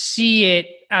see it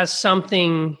as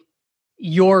something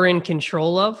you're in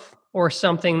control of, or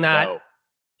something that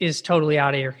is totally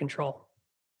out of your control?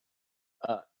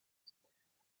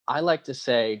 I like to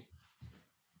say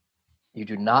you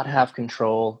do not have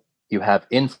control, you have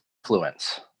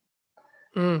influence.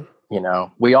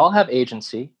 We all have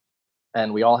agency,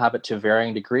 and we all have it to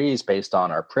varying degrees based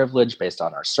on our privilege, based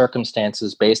on our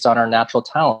circumstances, based on our natural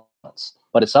talents.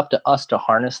 But it's up to us to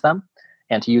harness them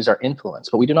and to use our influence.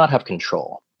 But we do not have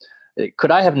control.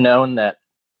 Could I have known that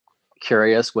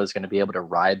Curious was going to be able to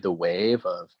ride the wave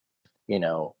of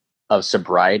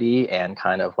sobriety and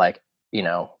kind of like,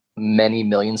 many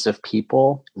millions of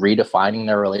people redefining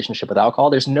their relationship with alcohol?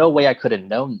 There's no way I could have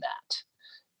known that.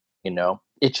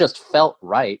 It just felt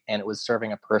right, and it was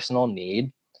serving a personal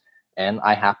need. and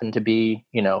I happen to be,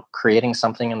 creating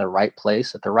something in the right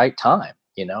place at the right time.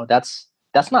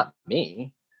 That's not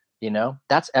me,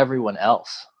 that's everyone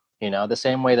else, the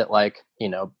same way that like,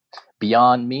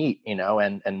 Beyond Meat,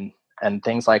 and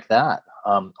things like that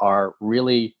are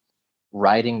really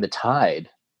riding the tide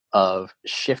of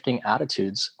shifting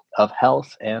attitudes of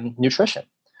health and nutrition.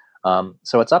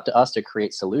 So it's up to us to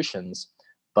create solutions,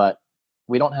 but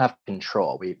we don't have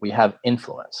control. We have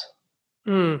influence.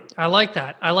 I like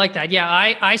that. Yeah,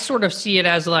 I sort of see it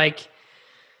as like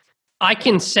I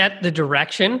can set the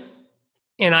direction,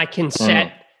 and I can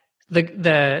set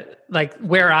the like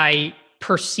where I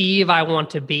perceive I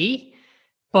want to be,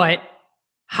 but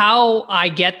how I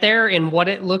get there and what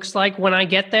it looks like when I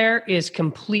get there is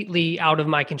completely out of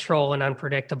my control and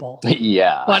unpredictable.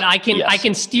 Yeah. But I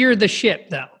can steer the ship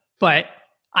though. But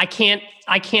I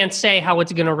can't say how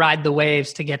it's going to ride the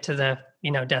waves to get to the,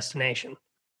 destination.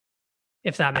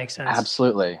 If that makes sense.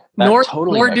 Absolutely. Nor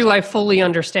do I fully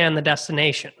understand the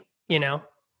destination,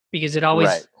 because it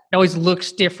always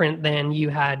looks different than you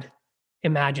had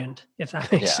imagined, if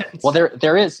that makes sense. Well,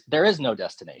 there is no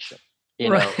destination.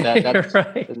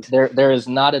 Right. There is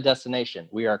not a destination.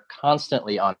 We are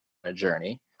constantly on a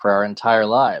journey for our entire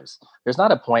lives. There's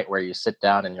not a point where you sit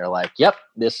down and you're like, yep,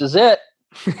 this is it.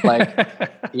 Like,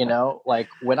 like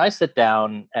when I sit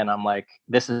down and I'm like,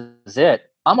 this is it,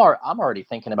 I'm already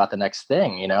thinking about the next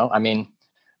thing, I mean,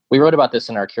 we wrote about this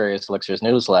in our Curious Elixirs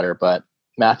newsletter, but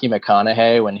Matthew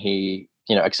McConaughey, when he,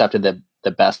 accepted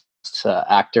the best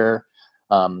actor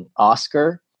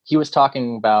Oscar, he was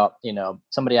talking about,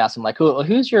 somebody asked him like,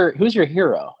 who's your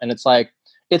hero? And it's like,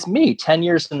 it's me 10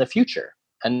 years in the future.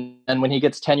 And when he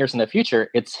gets 10 years in the future,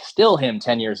 it's still him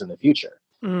 10 years in the future.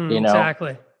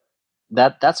 Exactly.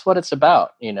 That's what it's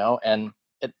about, and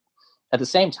at the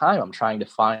same time, I'm trying to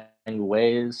find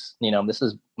ways, this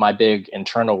is my big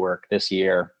internal work this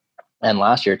year and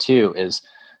last year too, is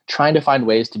trying to find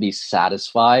ways to be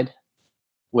satisfied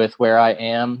with where I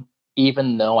am,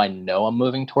 even though I know I'm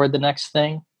moving toward the next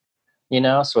thing,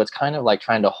 so it's kind of like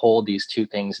trying to hold these two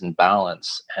things in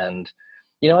balance. And,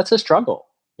 it's a struggle,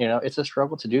 it's a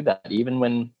struggle to do that. Even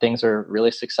when things are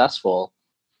really successful,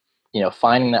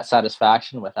 finding that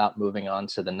satisfaction without moving on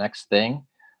to the next thing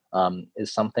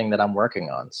is something that I'm working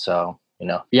on. So,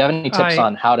 if you have any tips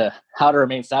on how to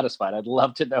remain satisfied, I'd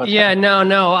love to know. Yeah,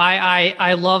 no.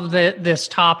 I love this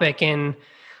topic, and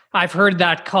I've heard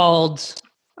that called,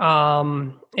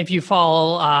 if you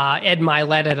follow Ed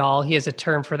Milet at all, he has a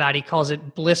term for that. He calls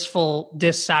it blissful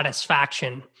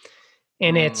dissatisfaction.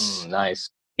 And it's nice.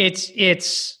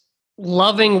 It's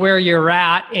loving where you're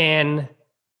at and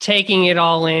taking it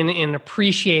all in and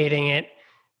appreciating it.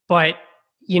 But,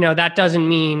 that doesn't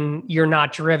mean you're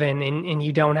not driven and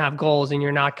you don't have goals and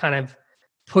you're not kind of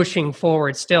pushing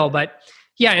forward still. But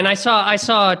yeah, and I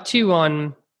saw too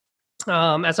on,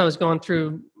 as I was going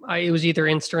through, it was either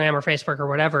Instagram or Facebook or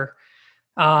whatever.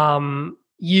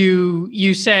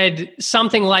 You said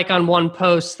something like on one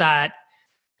post that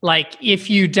like, if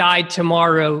you died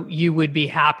tomorrow, you would be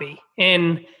happy.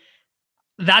 And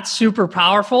that's super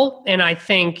powerful. And I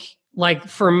think like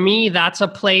for me, that's a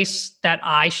place that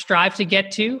I strive to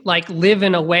get to, like live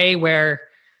in a way where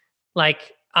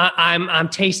like I'm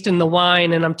tasting the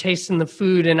wine and I'm tasting the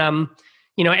food and I'm,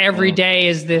 every day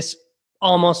is this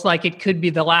almost like it could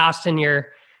be the last, and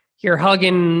you're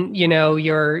hugging,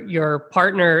 your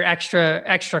partner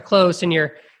extra close, and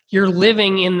you're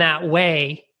living in that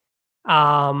way.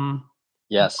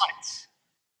 Yes.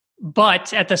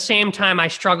 But at the same time, I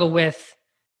struggle with,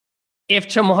 if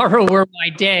tomorrow were my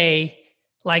day,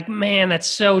 like, man, that's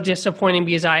so disappointing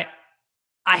because I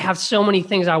have so many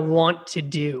things I want to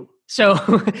do. So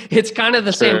it's kind of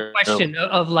the same question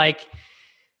of like,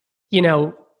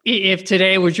 if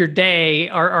today was your day,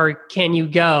 or can you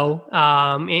go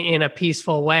in a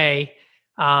peaceful way?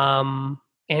 And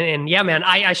yeah, man,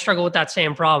 I struggle with that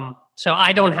same problem. So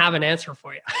I don't have an answer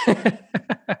for you.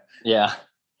 Yeah.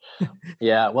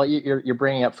 Well, you're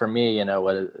bringing up for me,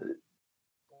 what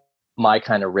my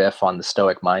kind of riff on the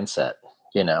Stoic mindset,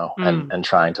 and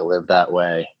trying to live that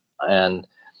way. And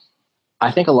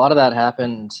I think a lot of that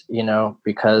happened,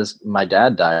 because my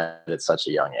dad died at such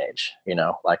a young age,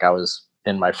 like I was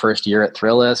in my first year at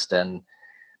Thrillist and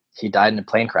he died in a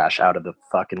plane crash out of the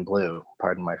fucking blue,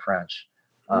 pardon my French.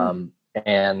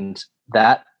 And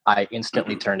that I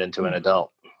instantly turned into an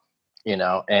adult,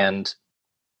 and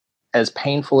as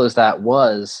painful as that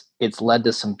was, it's led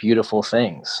to some beautiful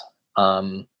things.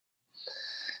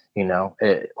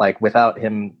 Like without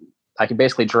him, I can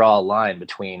basically draw a line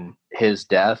between his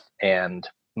death and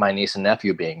my niece and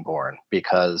nephew being born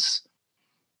because,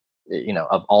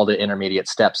 of all the intermediate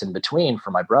steps in between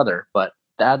for my brother. But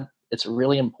that it's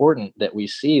really important that we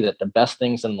see that the best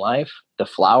things in life, the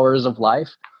flowers of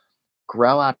life,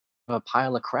 grow out of a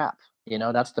pile of crap.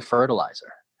 That's the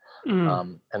fertilizer.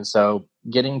 And so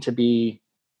getting to be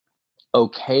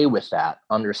okay with that,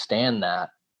 understand that,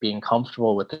 being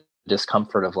comfortable with the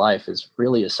discomfort of life is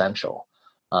really essential.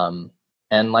 And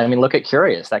I mean, look at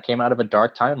Curious. That came out of a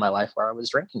dark time in my life where I was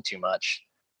drinking too much.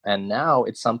 And now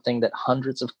it's something that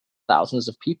hundreds of thousands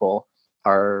of people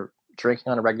are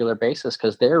drinking on a regular basis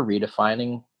because they're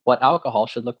redefining what alcohol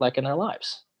should look like in their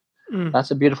lives.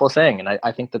 That's a beautiful thing. And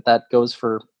I think that goes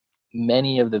for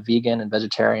many of the vegan and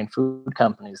vegetarian food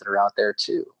companies that are out there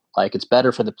too. Like, it's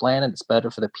better for the planet. It's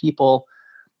better for the people.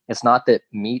 It's not that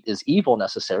meat is evil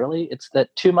necessarily. It's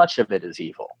that too much of it is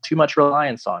evil. Too much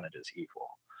reliance on it is evil.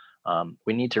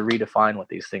 We need to redefine what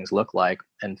these things look like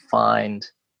and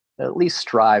at least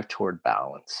strive toward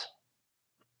balance.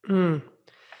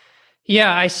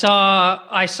 Yeah, I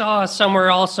saw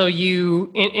somewhere also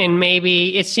and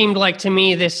maybe it seemed like to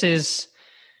me this is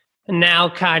now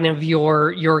kind of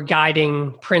your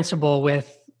guiding principle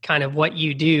with kind of what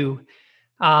you do.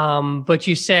 But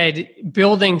you said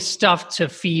building stuff to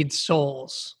feed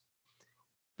souls.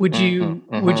 Would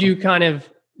you kind of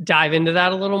dive into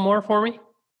that a little more for me?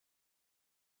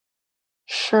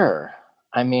 Sure.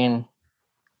 I mean,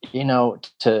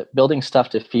 to building stuff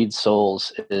to feed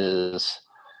souls is,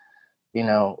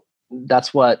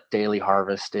 that's what Daily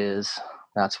Harvest is.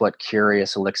 That's what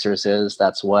Curious Elixirs is.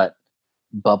 That's what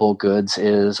Bubble Goods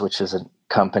is, which is a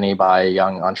company by a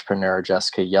young entrepreneur,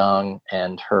 Jessica Young,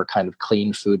 and her kind of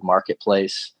clean food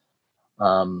marketplace.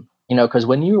 Because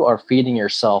when you are feeding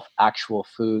yourself actual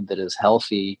food that is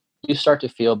healthy, you start to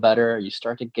feel better. You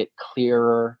start to get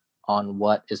clearer on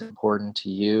what is important to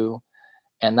you.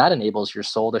 And that enables your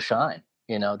soul to shine.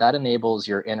 That enables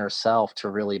your inner self to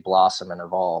really blossom and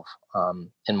evolve,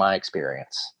 in my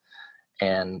experience.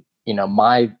 And,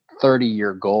 my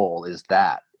 30-year goal is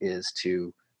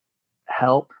to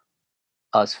help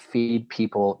us feed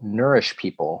people, nourish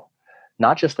people,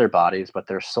 not just their bodies, but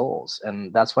their souls.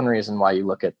 And that's one reason why you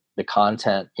look at the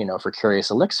content, for Curious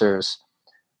Elixirs,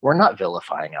 we're not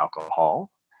vilifying alcohol.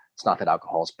 It's not that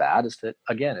alcohol is bad. It's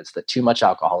that too much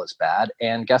alcohol is bad.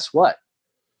 And guess what?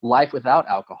 Life without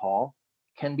alcohol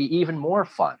can be even more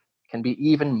fun, can be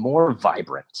even more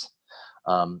vibrant.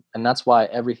 And that's why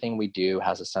everything we do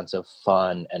has a sense of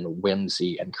fun and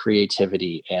whimsy and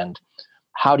creativity. And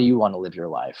how do you want to live your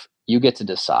life? You get to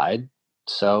decide.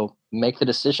 So make the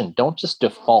decision. Don't just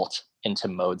default into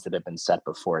modes that have been set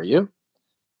before you.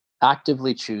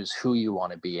 Actively choose who you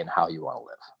want to be and how you want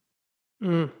to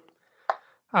live.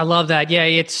 I love that. Yeah,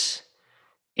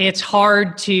 it's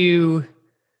hard to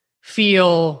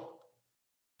feel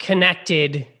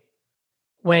connected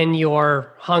when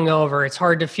you're hungover. It's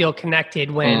hard to feel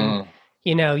connected when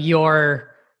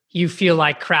you feel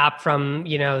like crap from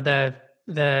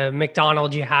the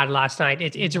McDonald's you had last night.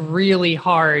 It's really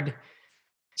hard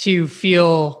to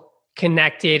feel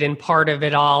connected and part of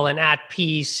it all and at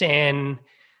peace and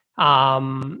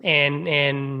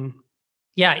in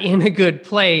a good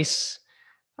place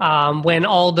when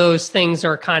all those things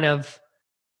are kind of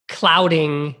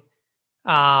clouding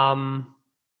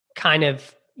kind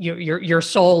of your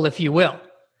soul, if you will.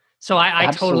 So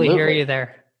I totally hear you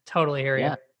there. Totally hear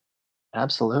you.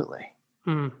 Absolutely.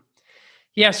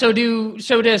 Yeah. So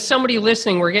to somebody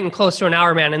listening, we're getting close to an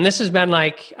hour, man. And this has been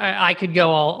like, I could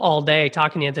go all day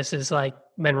talking to you. This has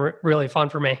been really fun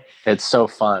for me. It's so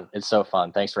fun.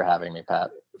 Thanks for having me,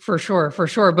 Pat. For sure.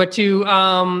 But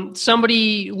to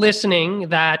somebody listening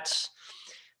that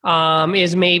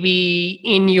is maybe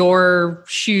in your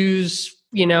shoes,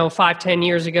 5-10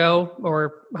 years ago,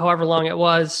 or however long it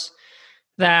was,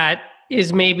 that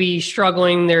is maybe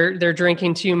struggling, they're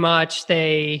drinking too much,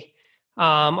 they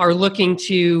are looking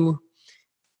to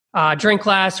drink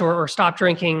less or stop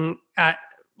drinking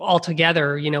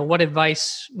altogether, what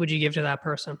advice would you give to that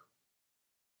person?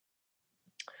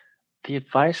 The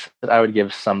advice that I would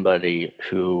give somebody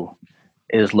who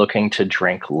is looking to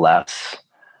drink less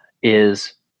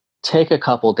is take a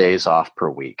couple days off per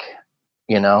week.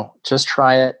 Just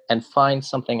try it and find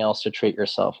something else to treat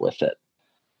yourself with it.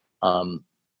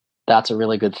 That's a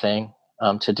really good thing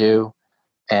to do.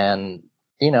 And,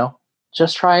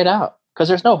 just try it out because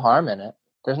there's no harm in it.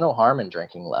 There's no harm in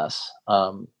drinking less,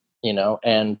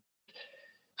 and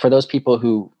for those people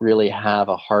who really have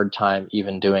a hard time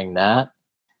even doing that,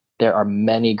 there are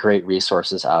many great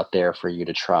resources out there for you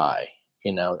to try.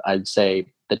 I'd say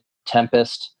The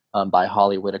Tempest by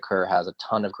Holly Whitaker has a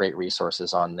ton of great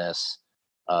resources on this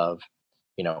of,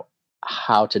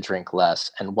 how to drink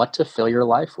less and what to fill your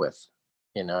life with,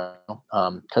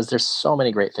 because there's so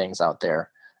many great things out there.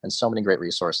 and so many great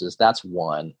resources. That's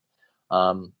one.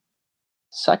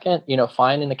 Second,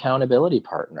 find an accountability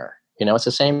partner. It's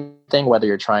the same thing whether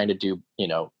you're trying to do,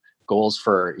 goals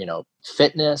for,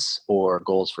 fitness or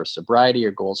goals for sobriety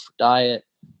or goals for diet.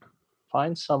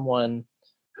 Find someone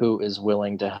who is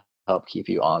willing to help keep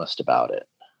you honest about it.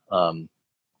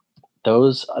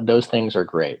 Those things are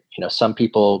great. Some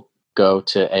people go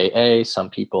to AA, some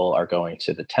people are going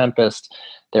to the Tempest.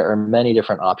 There are many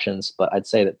different options, but I'd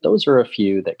say that those are a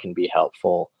few that can be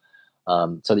helpful,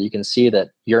 so that you can see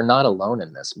that you're not alone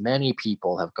in this. Many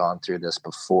people have gone through this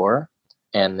before,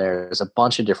 and there's a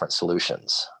bunch of different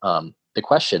solutions. The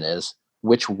question is,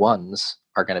 which ones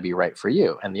are going to be right for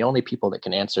you? And the only people that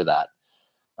can answer that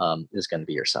is going to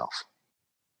be yourself.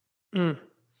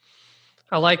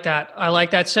 I like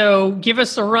that. So give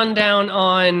us a rundown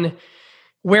on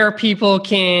where people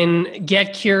can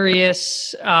get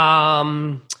curious.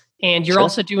 And you're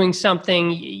also doing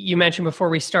something you mentioned before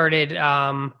we started.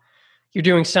 You're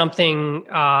doing something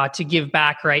to give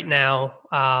back right now.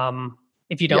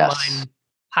 If you don't mind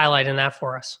highlighting that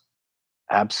for us.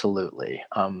 Absolutely.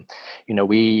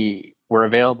 We're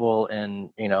available in,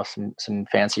 some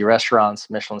fancy restaurants,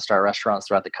 Michelin star restaurants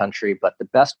throughout the country, but the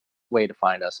best way to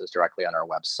find us is directly on our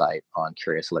website on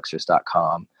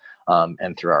curiouselixirs.com,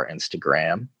 and through our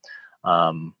Instagram.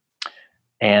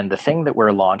 And the thing that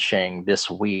we're launching this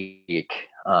week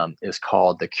is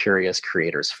called the Curious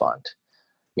Creators Fund.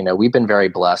 We've been very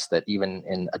blessed that even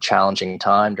in a challenging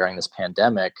time during this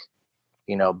pandemic,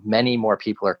 many more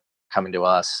people are coming to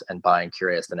us and buying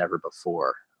Curious than ever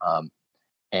before.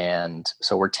 And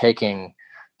so we're taking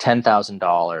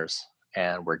 $10,000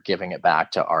 and we're giving it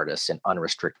back to artists in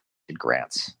unrestricted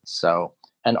grants.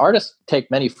 And artists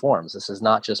take many forms. This is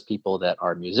not just people that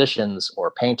are musicians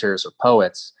or painters or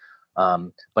poets,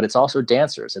 but it's also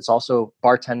dancers. It's also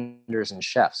bartenders and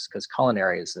chefs, because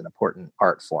culinary is an important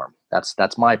art form.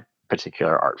 That's my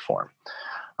particular art form.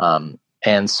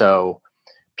 And so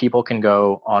people can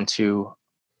go onto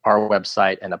our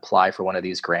website and apply for one of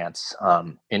these grants.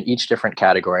 In each different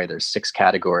category, there's 6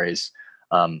 categories.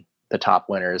 The top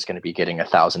winner is going to be getting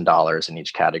 $1,000 in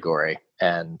each category,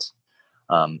 and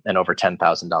over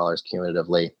 $10,000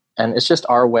 cumulatively. And it's just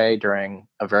our way during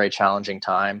a very challenging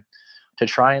time to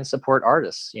try and support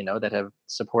artists, that have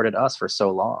supported us for so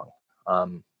long.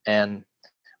 And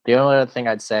the only other thing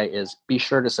I'd say is be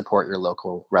sure to support your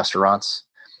local restaurants.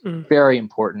 Very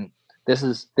important. This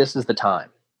is the time,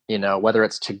 whether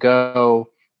it's to go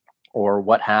or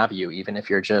what have you, even if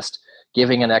you're just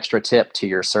giving an extra tip to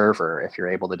your server, if you're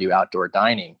able to do outdoor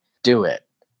dining, do it.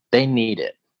 They need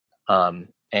it.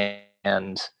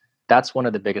 And that's one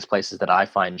of the biggest places that I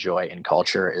find joy in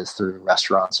culture is through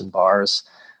restaurants and bars.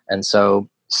 And so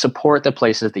support the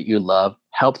places that you love,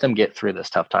 help them get through this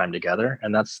tough time together.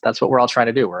 And that's what we're all trying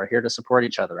to do. We're here to support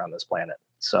each other on this planet.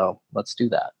 So let's do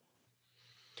that.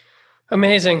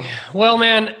 Amazing. Well,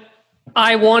 man,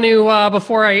 I want to,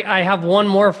 before I have one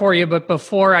more for you, but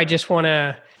before I just want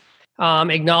to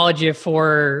acknowledge you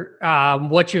for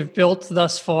what you've built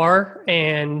thus far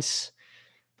and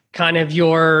kind of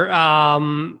your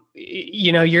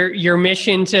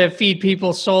mission to feed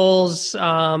people's souls,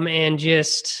 and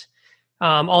just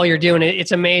all you're doing.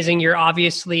 It's amazing. You're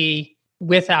obviously,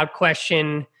 without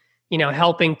question,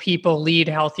 helping people lead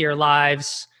healthier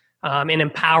lives, and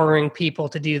empowering people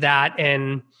to do that.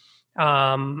 And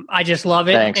I just love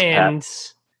it. Thanks, and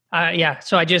Pat.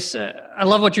 So I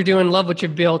love what you're doing, love what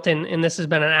you've built. And this has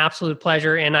been an absolute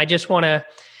pleasure. And I just want to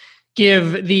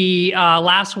give the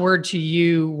last word to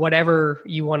you, whatever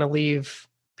you want to leave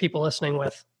people listening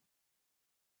with.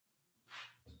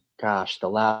 Gosh, the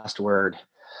last word.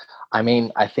 I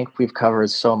mean, I think we've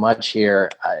covered so much here.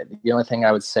 The only thing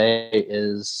I would say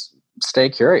is stay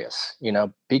curious.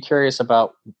 Be curious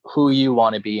about who you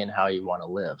want to be and how you want to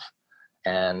live.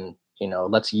 And,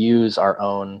 let's use our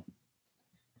own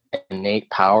innate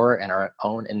power and our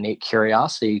own innate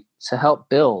curiosity to help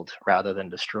build rather than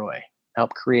destroy,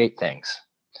 help create things.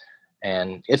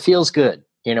 And it feels good.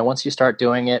 Once you start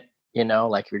doing it,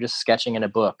 like you're just sketching in a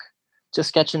book,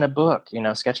 sketch in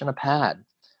a pad.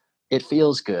 It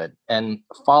feels good. And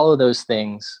follow those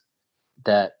things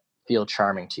that feel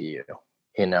charming to you.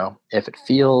 If it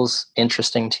feels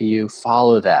interesting to you,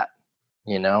 follow that.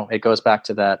 It goes back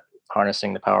to that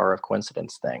harnessing the power of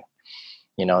coincidence thing.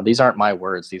 These aren't my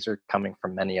words. These are coming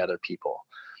from many other people,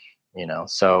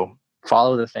 so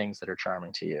follow the things that are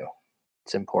charming to you.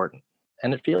 It's important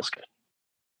and it feels good.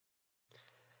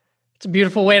 It's a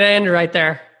beautiful way to end right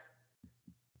there.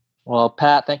 Well,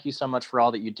 Pat, thank you so much for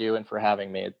all that you do and for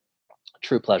having me. A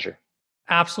true pleasure.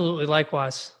 Absolutely.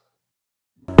 Likewise.